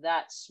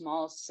that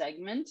small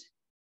segment,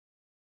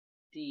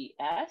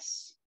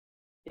 ds,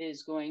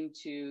 is going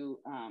to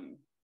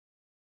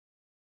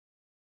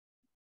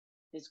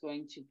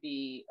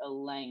be a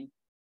length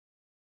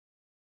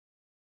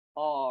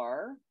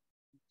r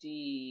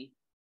d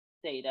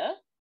theta.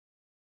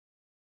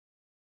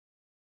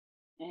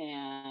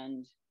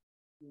 And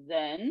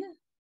then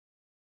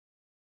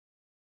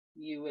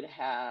you would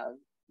have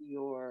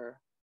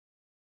your,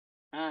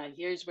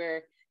 here's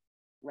where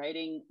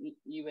writing,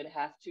 you would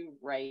have to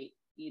write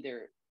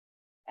either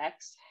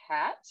x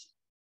hat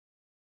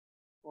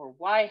or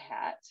y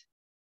hat.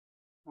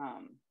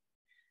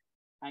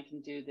 I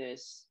can do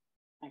this,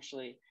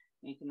 actually,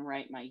 you can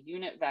write my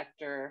unit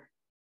vector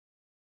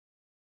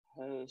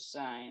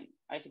cosine,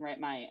 I can write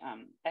my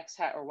x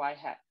hat or y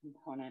hat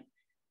component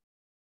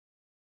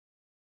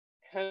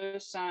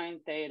cosine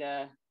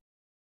theta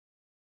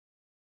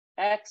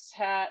x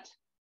hat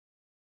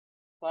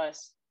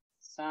plus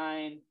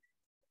sine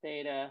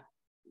theta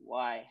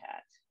y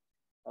hat.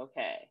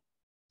 Okay,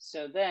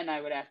 so then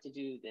I would have to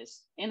do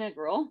this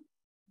integral.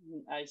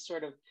 I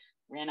sort of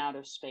ran out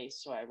of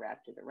space, so I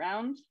wrapped it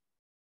around.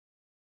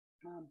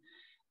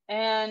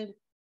 And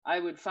I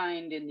would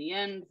find in the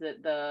end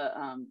that the,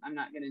 I'm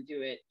not going to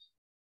do it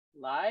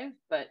live,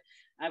 but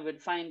I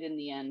would find in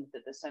the end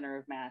that the center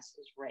of mass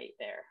is right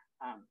there.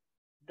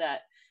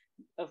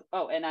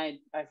 Oh, and I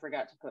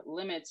forgot to put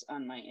limits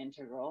on my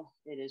integral.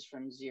 It is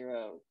from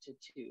 0 to 2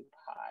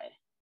 pi.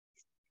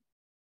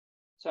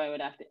 So I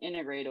would have to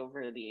integrate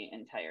over the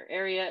entire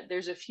area.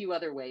 There's a few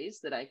other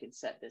ways that I could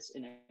set this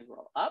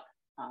integral up.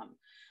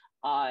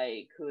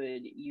 I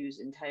could use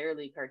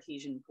entirely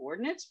Cartesian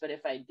coordinates, but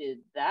if I did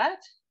that,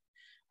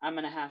 I'm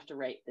going to have to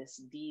write this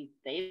d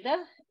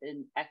theta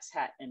in x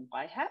hat and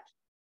y hat.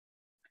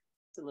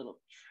 It's a little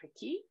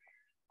tricky.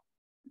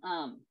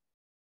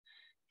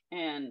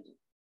 And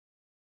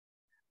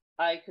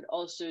I could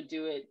also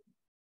do it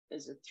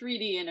as a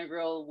 3D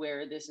integral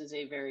where this is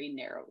a very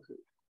narrow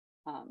hoop.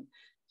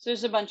 So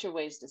there's a bunch of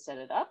ways to set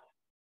it up.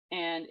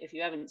 And if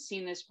you haven't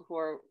seen this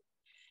before,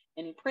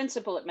 in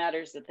principle, it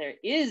matters that there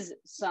is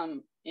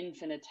some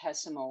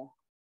infinitesimal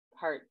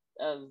part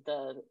of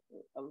the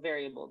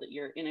variable that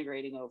you're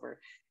integrating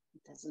over.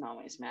 It doesn't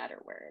always matter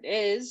where it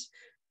is.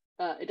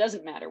 It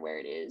doesn't matter where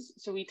it is.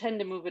 So we tend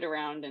to move it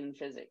around in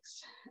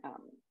physics.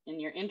 In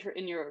your intro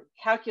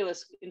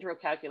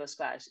calculus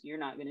class, you're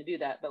not going to do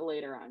that, but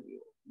later on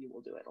you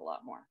will do it a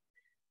lot more.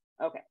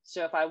 Okay,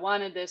 so if I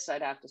wanted this,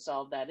 I'd have to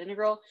solve that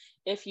integral.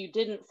 If you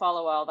didn't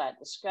follow all that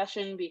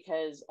discussion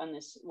because on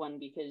this one,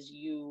 because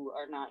you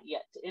are not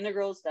yet to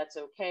integrals, that's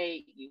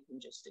okay. You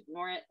can just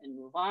ignore it and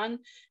move on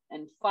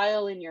and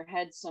file in your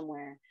head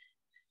somewhere.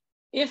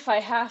 If I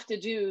have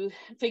to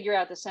figure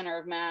out the center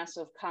of mass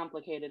of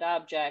complicated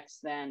objects,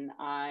 then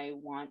I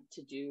want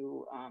to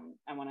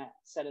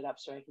set it up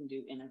so I can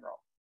do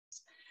integral.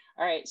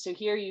 All right, so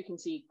here you can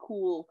see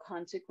cool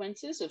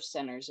consequences of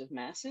centers of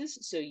masses.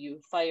 So you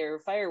fire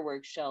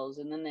fireworks shells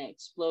and then they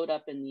explode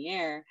up in the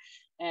air,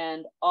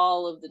 and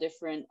all of the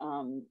different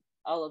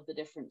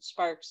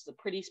sparks, the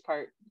pretty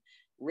part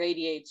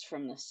radiates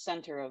from the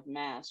center of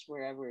mass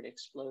wherever it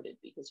exploded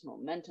because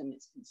momentum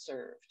is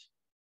conserved.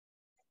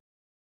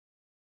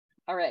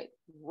 All right,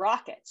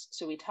 rockets.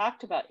 So we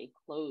talked about a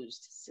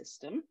closed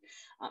system.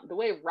 The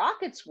way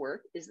rockets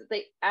work is that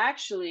they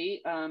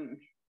actually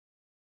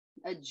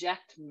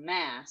eject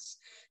mass.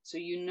 So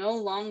you no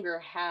longer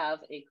have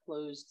a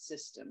closed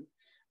system.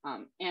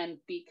 And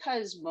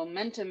because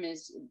momentum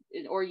is,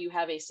 or you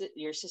have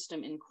your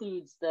system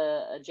includes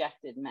the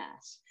ejected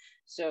mass.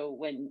 So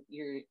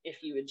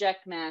if you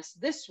eject mass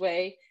this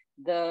way,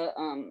 the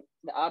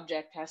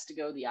object has to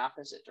go the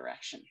opposite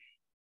direction.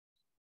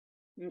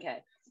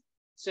 Okay,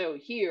 so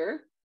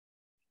here,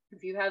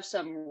 if you have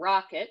some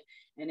rocket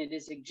and it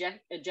is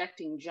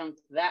ejecting junk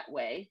that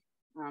way,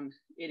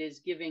 it is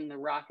giving the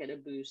rocket a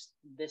boost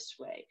this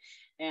way.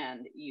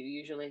 And you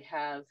usually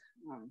have,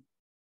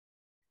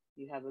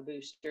 a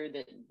booster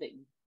that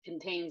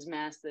contains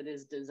mass that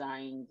is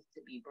designed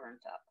to be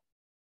burnt up.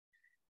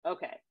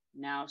 Okay,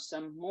 now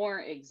some more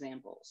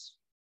examples.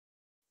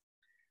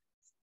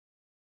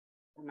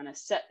 I'm going to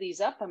set these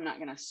up. I'm not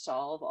going to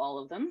solve all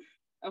of them.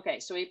 Okay,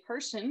 so a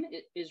person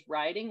is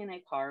riding in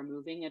a car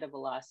moving at a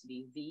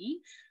velocity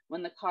v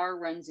when the car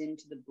runs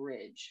into the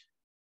bridge.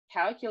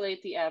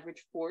 Calculate the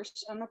average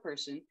force on the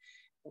person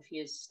if he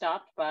is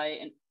stopped by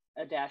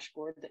a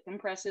dashboard that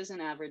compresses an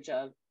average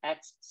of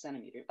X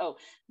centimeters. Oh,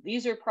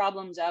 these are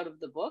problems out of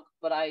the book,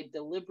 but I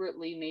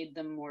deliberately made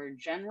them more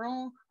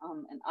general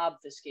and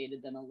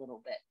obfuscated them a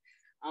little bit.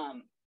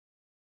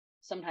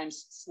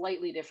 Sometimes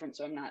slightly different,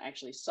 so I'm not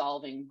actually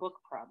solving book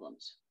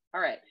problems.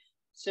 All right,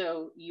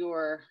 so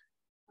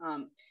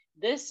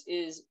this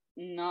is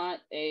not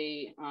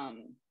a,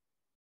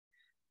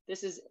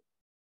 this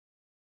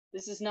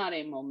is not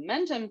a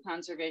momentum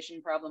conservation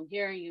problem.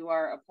 Here you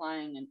are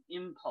applying an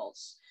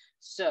impulse.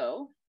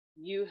 So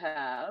you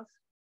have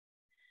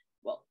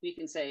well, we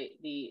can say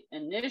the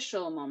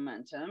initial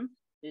momentum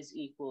is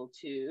equal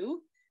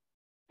to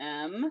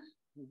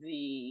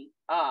mvi.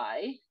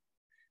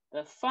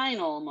 The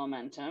final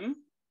momentum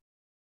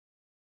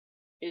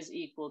is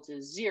equal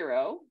to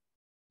 0.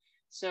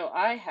 So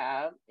I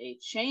have a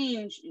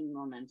change in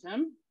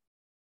momentum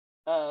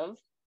of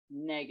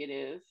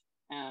negative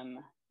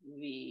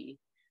mvi.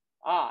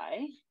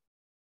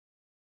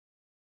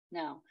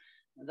 Now,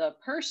 the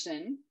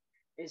person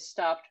is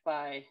stopped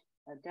by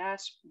a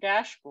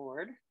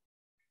dashboard.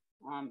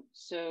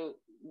 So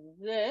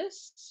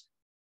this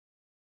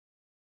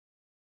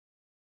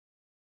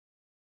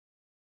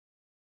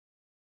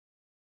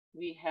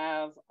we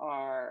have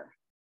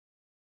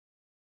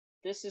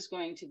this is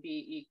going to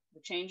be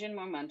the change in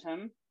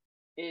momentum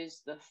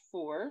is the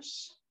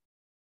force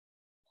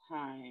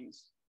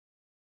times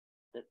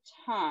the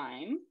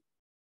time,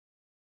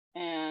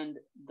 and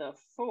the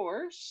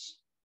force,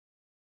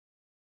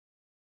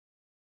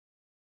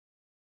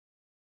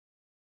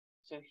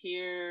 so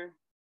here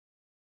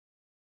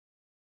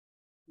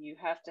you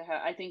have to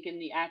have, I think in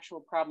the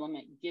actual problem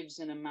it gives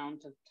an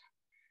amount of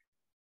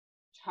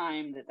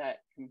time that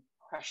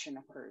compression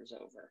occurs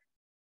over.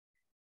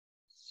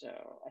 So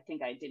I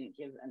think I didn't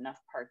give enough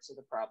parts of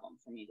the problem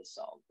for me to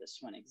solve this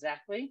one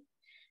exactly.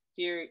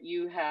 Here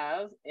you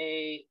have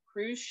a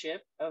cruise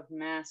ship of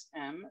mass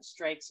M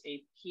strikes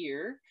a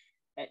pier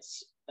at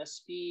a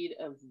speed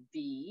of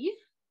v.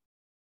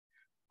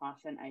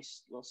 Often I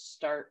will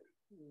start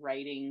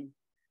writing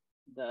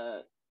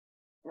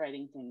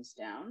things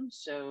down.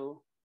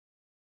 So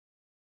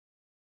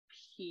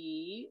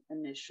P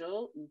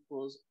initial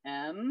equals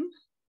M.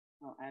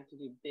 Oh, I have to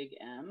do big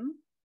M.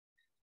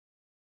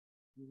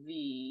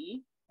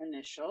 V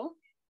initial.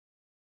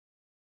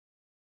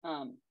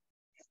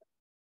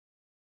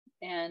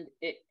 And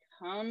it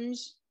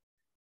comes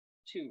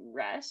to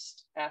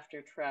rest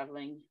after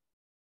traveling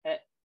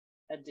at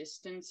a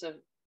distance of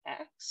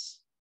x.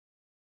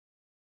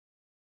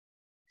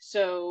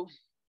 So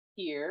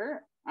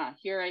here I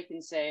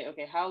can say,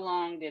 okay, how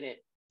long did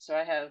it? So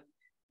I have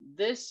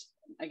this,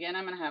 again,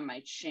 I'm going to have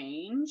my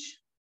change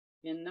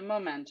in the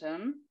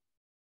momentum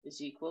is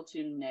equal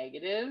to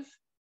negative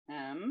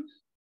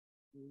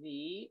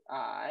mvi.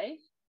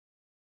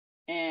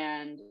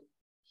 And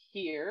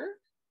here,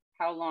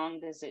 how long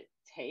does it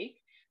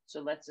take?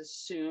 So let's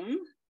assume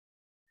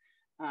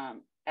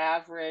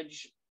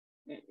average,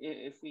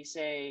 if we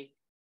say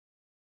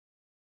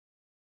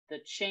the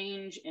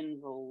change in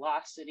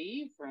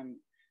velocity from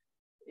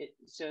it,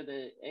 so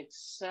the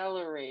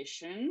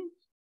acceleration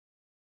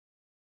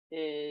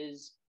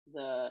is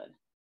the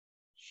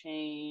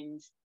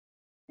change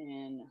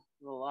in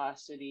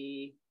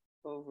velocity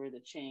over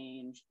the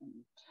change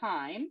in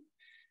time.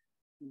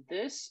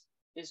 This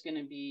is going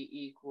to be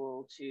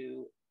equal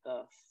to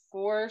the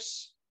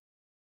force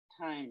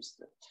times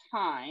the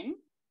time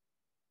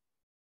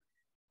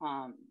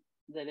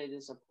that it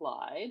is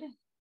applied.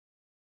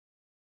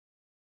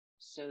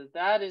 So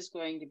that is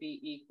going to be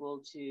equal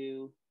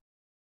to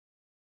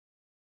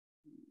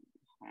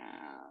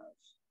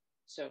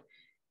so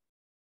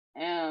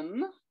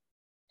m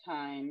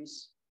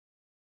times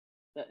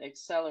the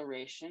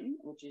acceleration,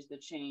 which is the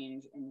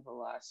change in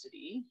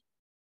velocity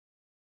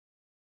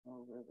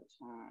over the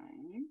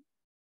time,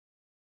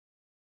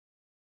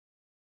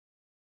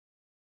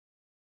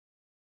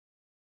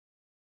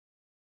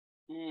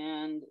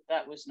 and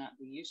that was not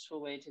the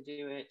useful way to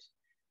do it.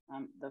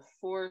 The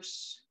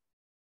force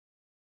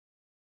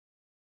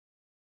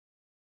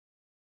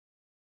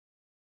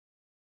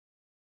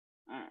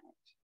all right.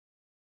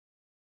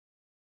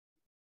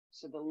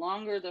 So the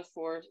longer the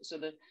force, so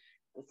the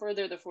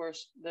further the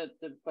force the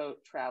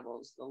boat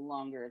travels, the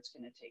longer it's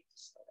going to take to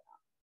slow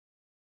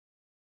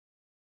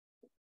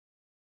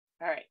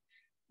down. All right.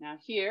 Now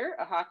here,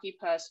 a hockey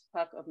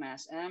puck of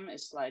mass m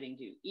is sliding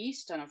due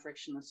east on a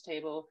frictionless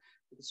table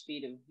with a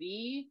speed of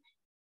v.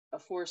 A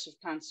force of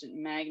constant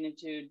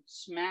magnitude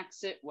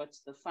smacks it. What's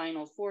the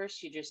final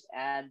force? You just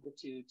add the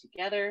two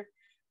together.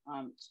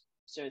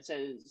 So it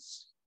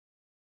says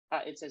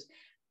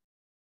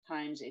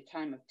times a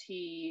time of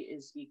t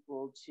is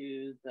equal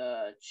to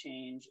the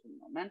change in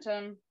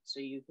momentum. So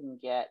you can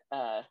get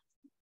the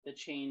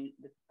change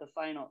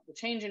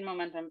in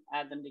momentum,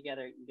 add them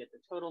together, you get the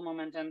total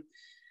momentum.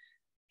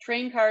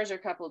 Train cars are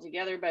coupled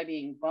together by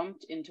being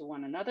bumped into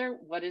one another.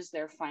 What is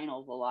their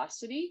final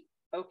velocity?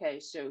 Okay,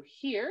 so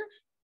here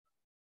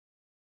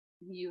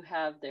you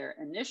have their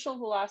initial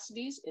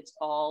velocities. It's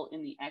all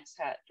in the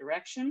x-hat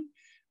direction.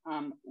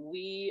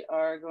 We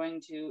are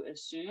going to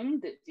assume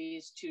that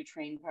these two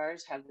train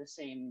cars have the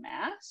same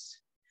mass.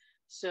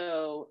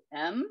 So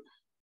m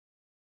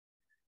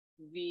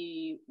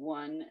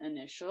v1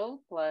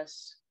 initial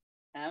plus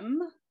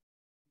m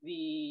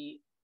v2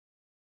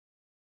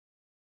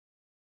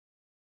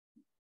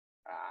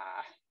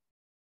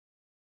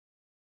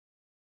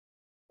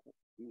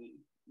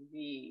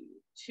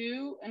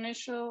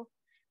 initial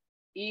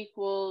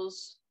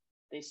equals,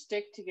 they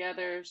stick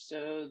together,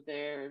 so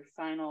their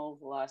final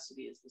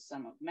velocity is the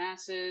sum of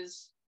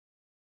masses.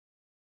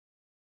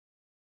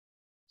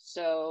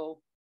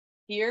 So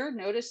Here,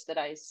 notice that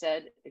I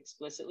said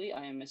explicitly,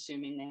 I am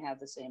assuming they have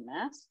the same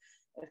mass.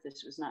 If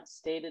this was not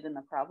stated in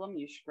the problem,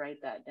 you should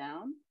write that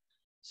down.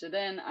 So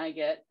then I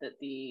get that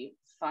the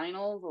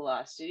final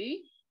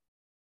velocity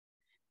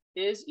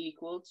is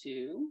equal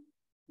to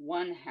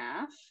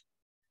 1/2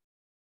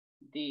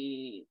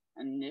 the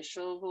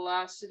initial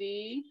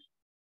velocity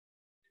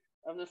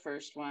of the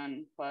first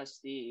one plus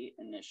the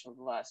initial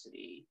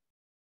velocity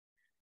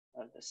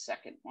of the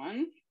second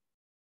one.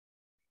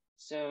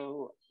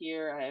 So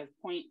here I have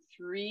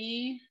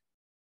 0.3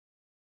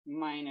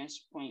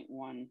 minus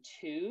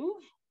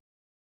 0.12.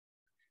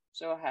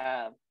 So I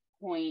have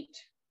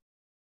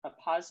a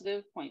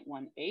positive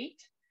 0.18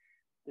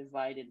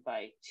 divided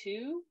by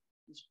 2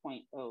 is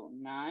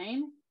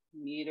 0.09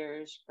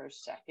 meters per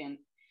second.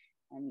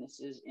 And this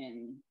is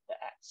in the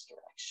x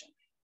direction.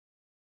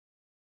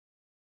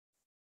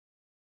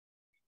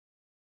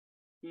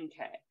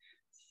 Okay,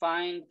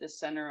 find the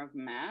center of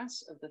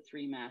mass of the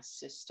 3-mass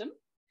system.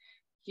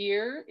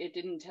 Here, it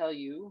didn't tell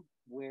you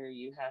where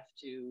you have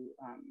to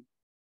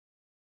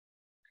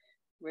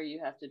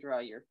draw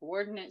your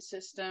coordinate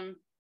system.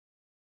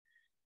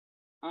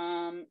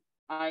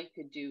 I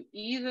could do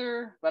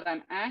either, but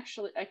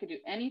I could do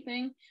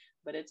anything,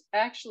 but it's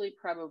actually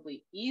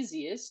probably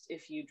easiest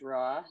if you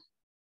draw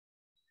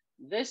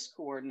this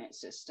coordinate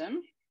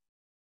system,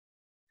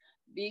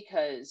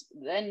 because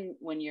then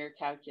when you're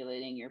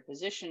calculating your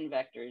position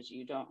vectors,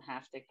 you don't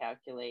have to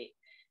calculate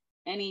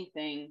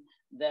anything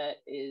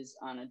that is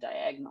on a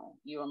diagonal.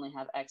 You only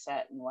have x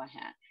hat and y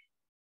hat.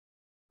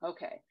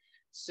 Okay,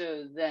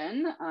 so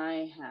then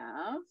I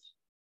have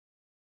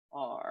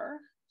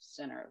our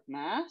center of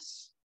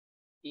mass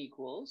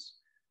equals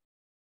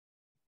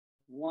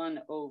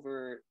 1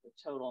 over the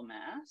total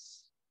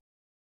mass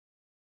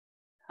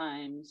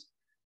times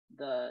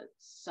the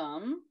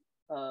sum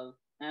of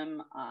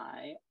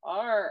mi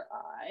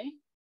ri.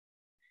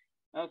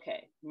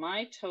 Okay,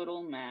 my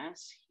total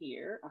mass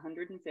here,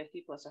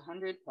 150 plus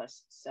 100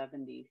 plus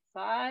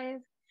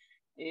 75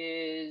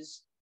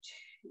 is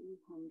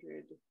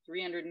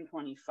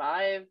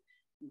 325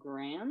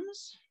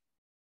 grams.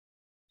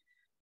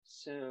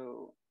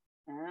 So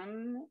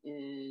M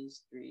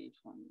is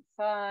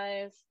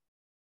 325.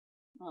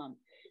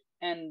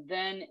 And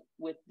then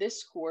with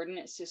this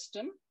coordinate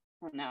system,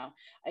 now,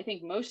 I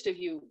think most of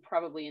you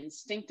probably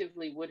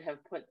instinctively would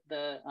have put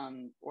the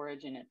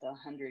origin at the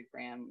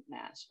 100-gram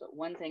mass. But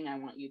one thing I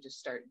want you to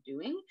start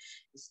doing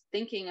is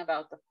thinking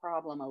about the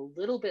problem a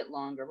little bit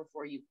longer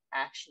before you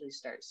actually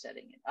start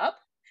setting it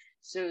up,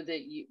 so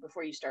that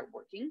before you start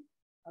working,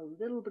 a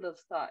little bit of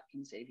thought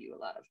can save you a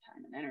lot of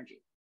time and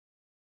energy.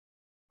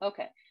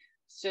 Okay,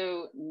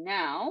 so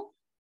now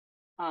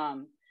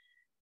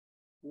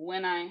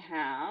when I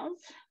have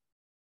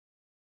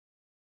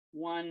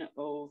 1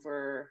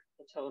 over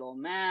the total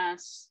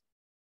mass,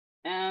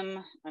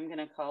 M, I'm going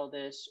to call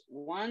this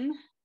 1,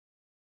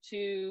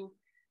 2,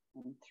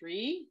 and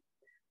 3.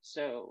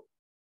 So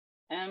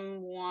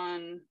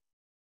M1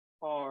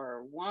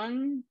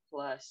 R1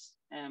 plus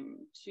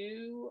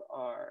M2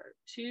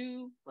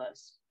 R2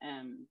 plus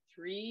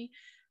M3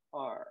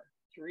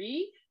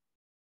 R3.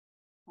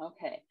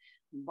 Okay,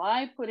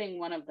 by putting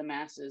one of the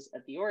masses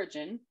at the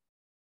origin,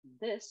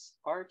 this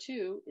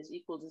R2 is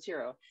equal to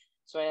 0.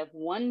 So I have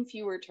one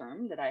fewer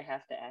term that I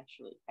have to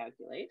actually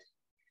calculate,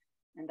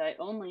 and I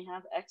only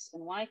have x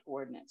and y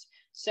coordinates.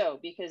 So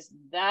because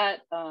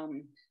that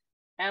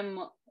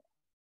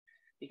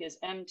because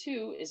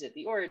M2 is at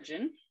the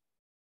origin,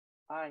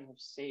 I have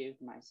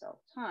saved myself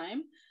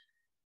time.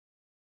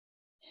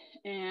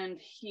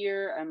 And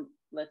here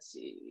let's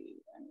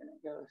see, I'm going to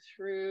go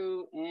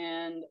through,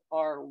 and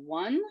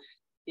R1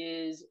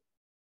 is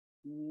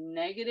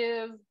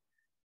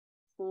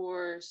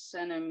 -4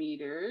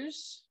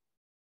 centimeters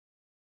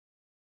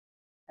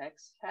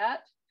x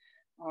hat.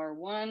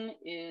 R1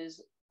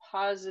 is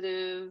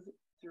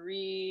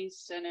 +3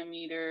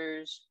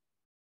 centimeters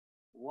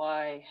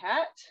y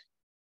hat.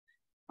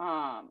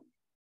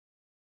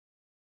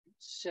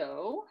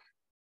 So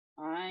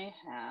I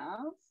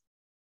have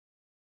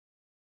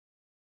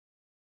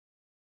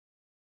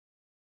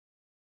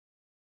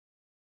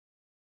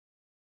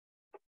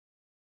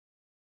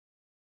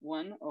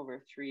 1 over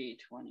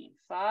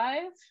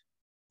 325.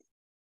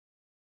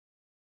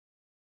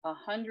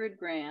 100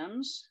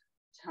 grams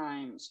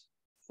times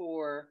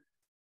 4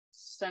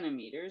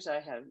 centimeters. I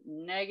have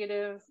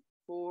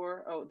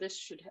 -4. Oh,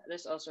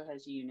 this also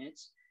has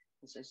units.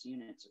 This has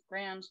units of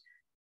grams.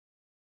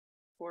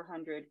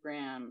 400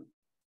 gram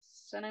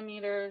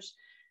centimeters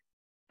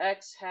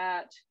x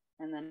hat,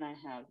 and then I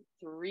have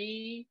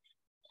 3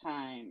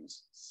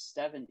 times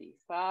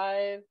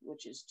 75,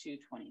 which is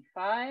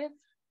 225.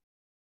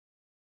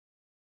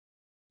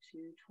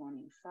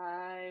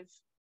 225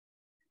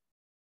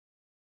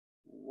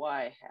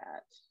 y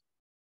hat.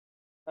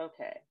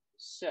 Okay,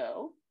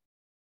 so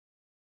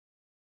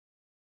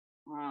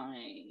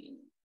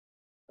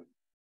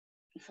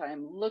if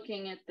I'm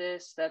looking at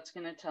this, that's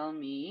going to tell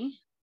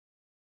me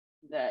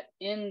that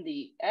in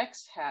the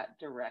x hat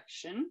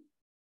direction,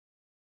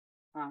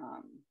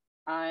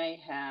 I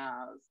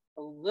have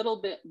a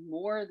little bit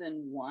more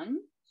than 1.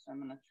 So I'm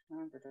going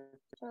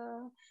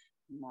to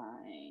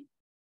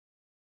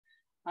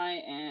I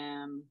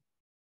am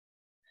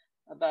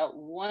about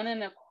 1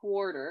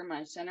 1/4.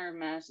 My center of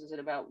mass is at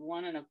about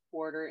 1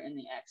 1/4 in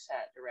the x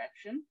hat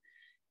direction.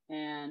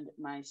 And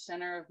my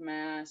center of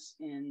mass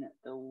in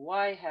the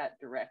y hat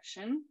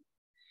direction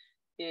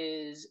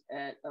is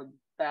at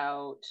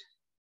about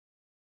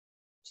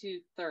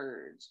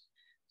 2/3.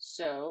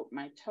 So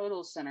my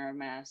total center of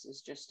mass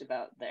is just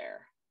about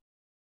there.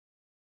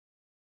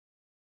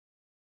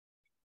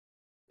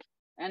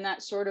 And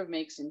that sort of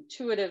makes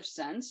intuitive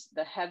sense.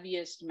 The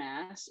heaviest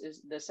mass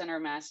is, the center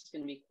of mass is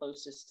going to be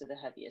closest to the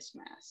heaviest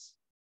mass.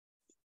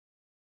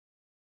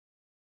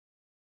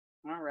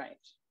 All right.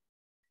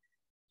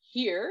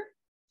 Here,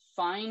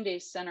 find a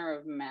center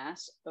of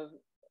mass of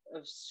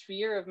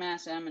sphere of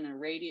mass m and a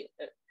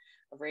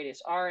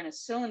radius r and a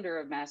cylinder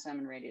of mass m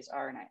and radius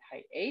r and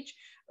height h,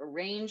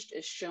 arranged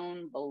as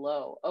shown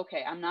below.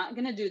 Okay, I'm not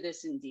going to do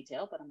this in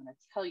detail, but I'm going to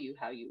tell you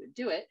how you would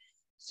do it.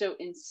 So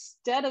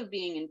instead of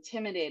being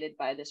intimidated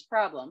by this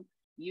problem,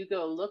 you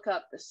go look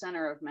up the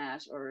center of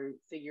mass or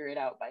figure it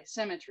out by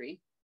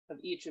symmetry of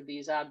each of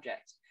these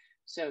objects.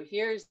 So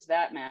here's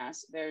that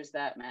mass, there's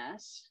that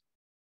mass.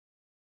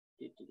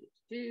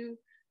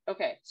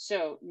 Okay,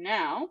 so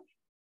now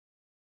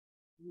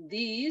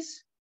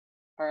these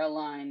are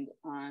aligned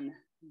on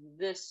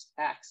this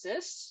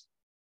axis.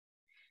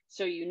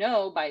 So you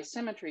know by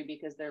symmetry,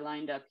 because they're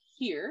lined up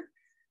here,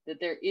 that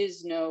there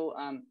is no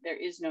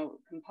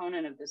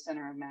component of the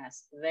center of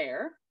mass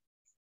there.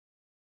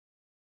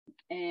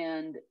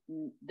 And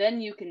then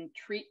you can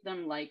treat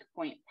them like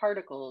point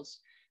particles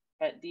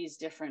at these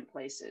different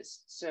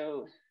places.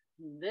 So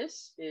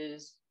this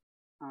is,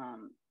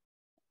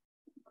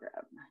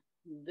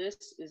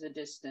 this is a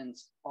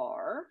distance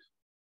r,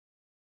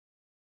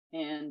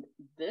 and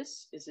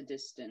this is a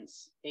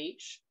distance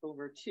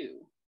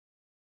h/2.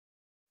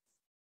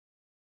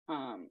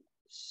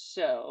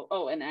 So,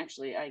 oh, and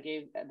actually I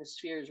gave the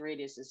sphere's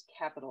radius is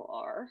capital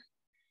R.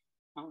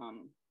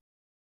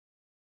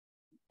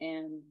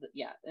 And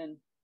yeah, and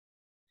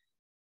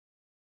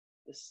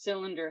the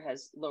cylinder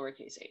has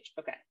lowercase h.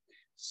 Okay,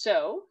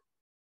 so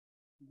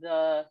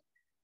the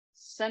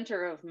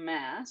center of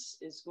mass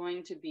is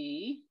going to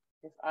be,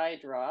 if I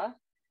draw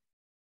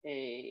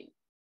a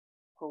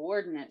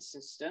coordinate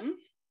system,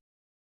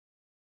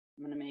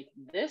 I'm going to make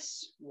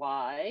this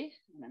y,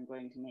 and I'm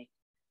going to make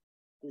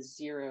the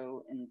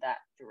 0 in that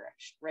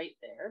direction right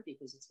there,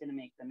 because it's going to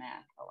make the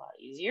math a lot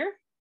easier.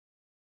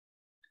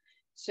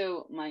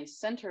 So my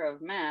center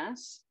of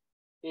mass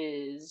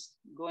is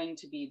going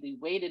to be the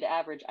weighted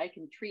average. I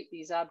can treat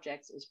these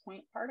objects as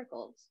point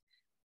particles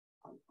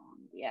on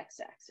the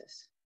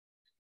x-axis.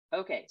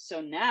 Okay, so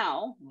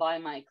now by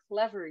my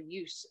clever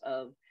use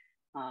of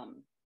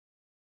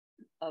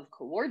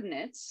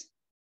coordinates,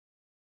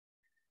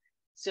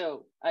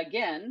 so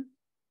again,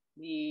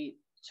 the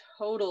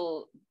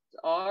total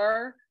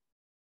r,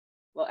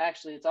 well,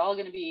 actually, it's all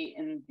going to be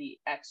in the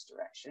x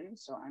direction.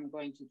 So I'm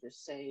going to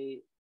just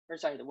say, or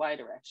sorry, the y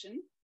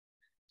direction.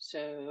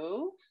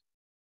 So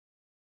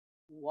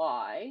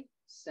y,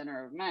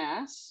 center of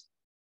mass,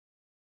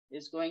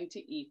 is going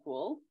to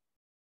equal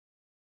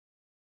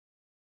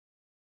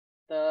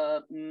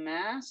the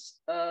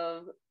mass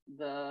of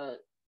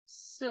the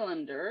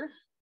cylinder,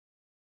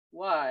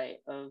 y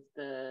of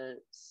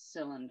the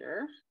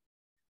cylinder,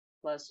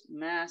 plus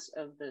mass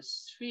of the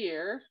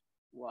sphere,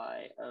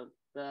 y of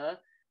the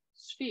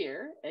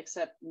sphere,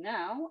 except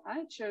now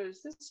I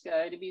chose this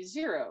guy to be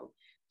 0.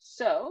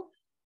 So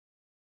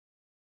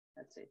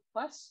let's say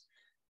plus,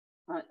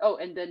 oh,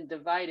 and then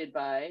divided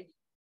by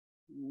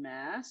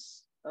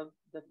mass of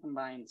the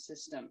combined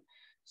system.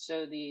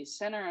 So the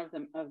center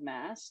of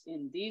mass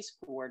in these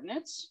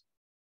coordinates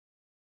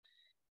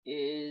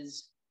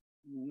is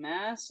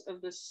mass of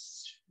the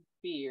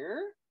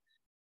sphere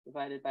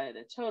divided by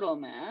the total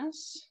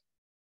mass,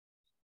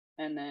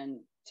 and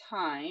then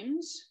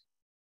times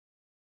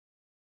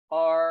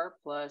r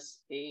plus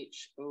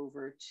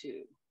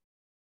h/2.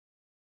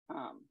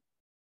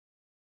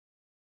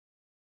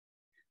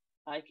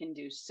 I can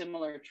do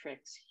similar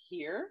tricks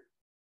here.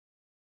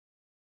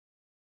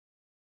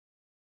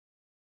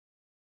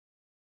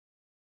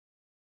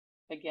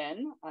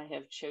 Again, I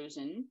have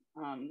chosen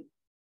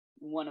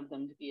one of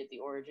them to be at the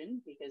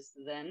origin, because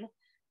then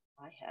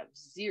I have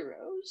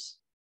zeros.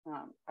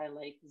 I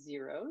like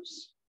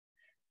zeros.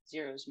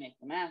 Zeros make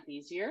the math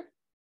easier.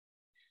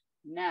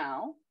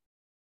 Now,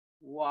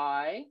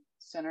 y,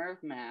 center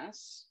of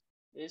mass,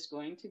 is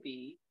going to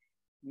be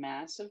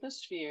mass of the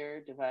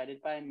sphere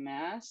divided by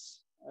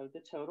mass of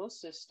the total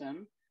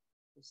system.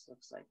 This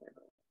looks like they're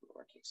both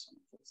lowercase, so I'm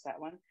gonna fix that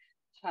one.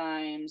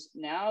 Times,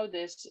 now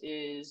this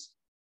is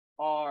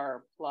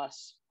r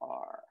plus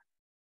r.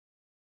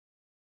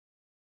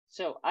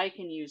 So I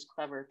can use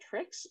clever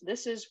tricks.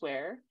 This is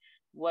where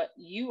what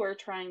you are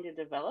trying to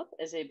develop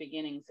as a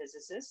beginning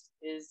physicist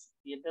is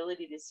the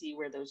ability to see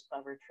where those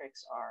clever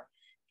tricks are.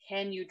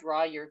 Can you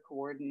draw your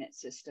coordinate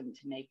system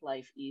to make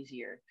life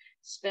easier?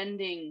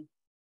 Spending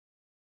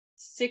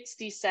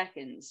 60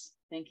 seconds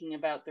thinking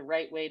about the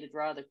right way to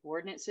draw the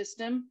coordinate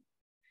system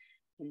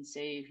can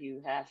save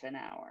you half an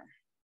hour.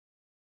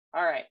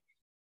 All right,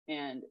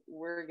 and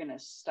we're gonna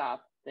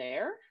stop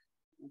there.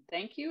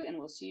 Thank you, and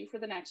we'll see you for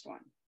the next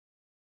one.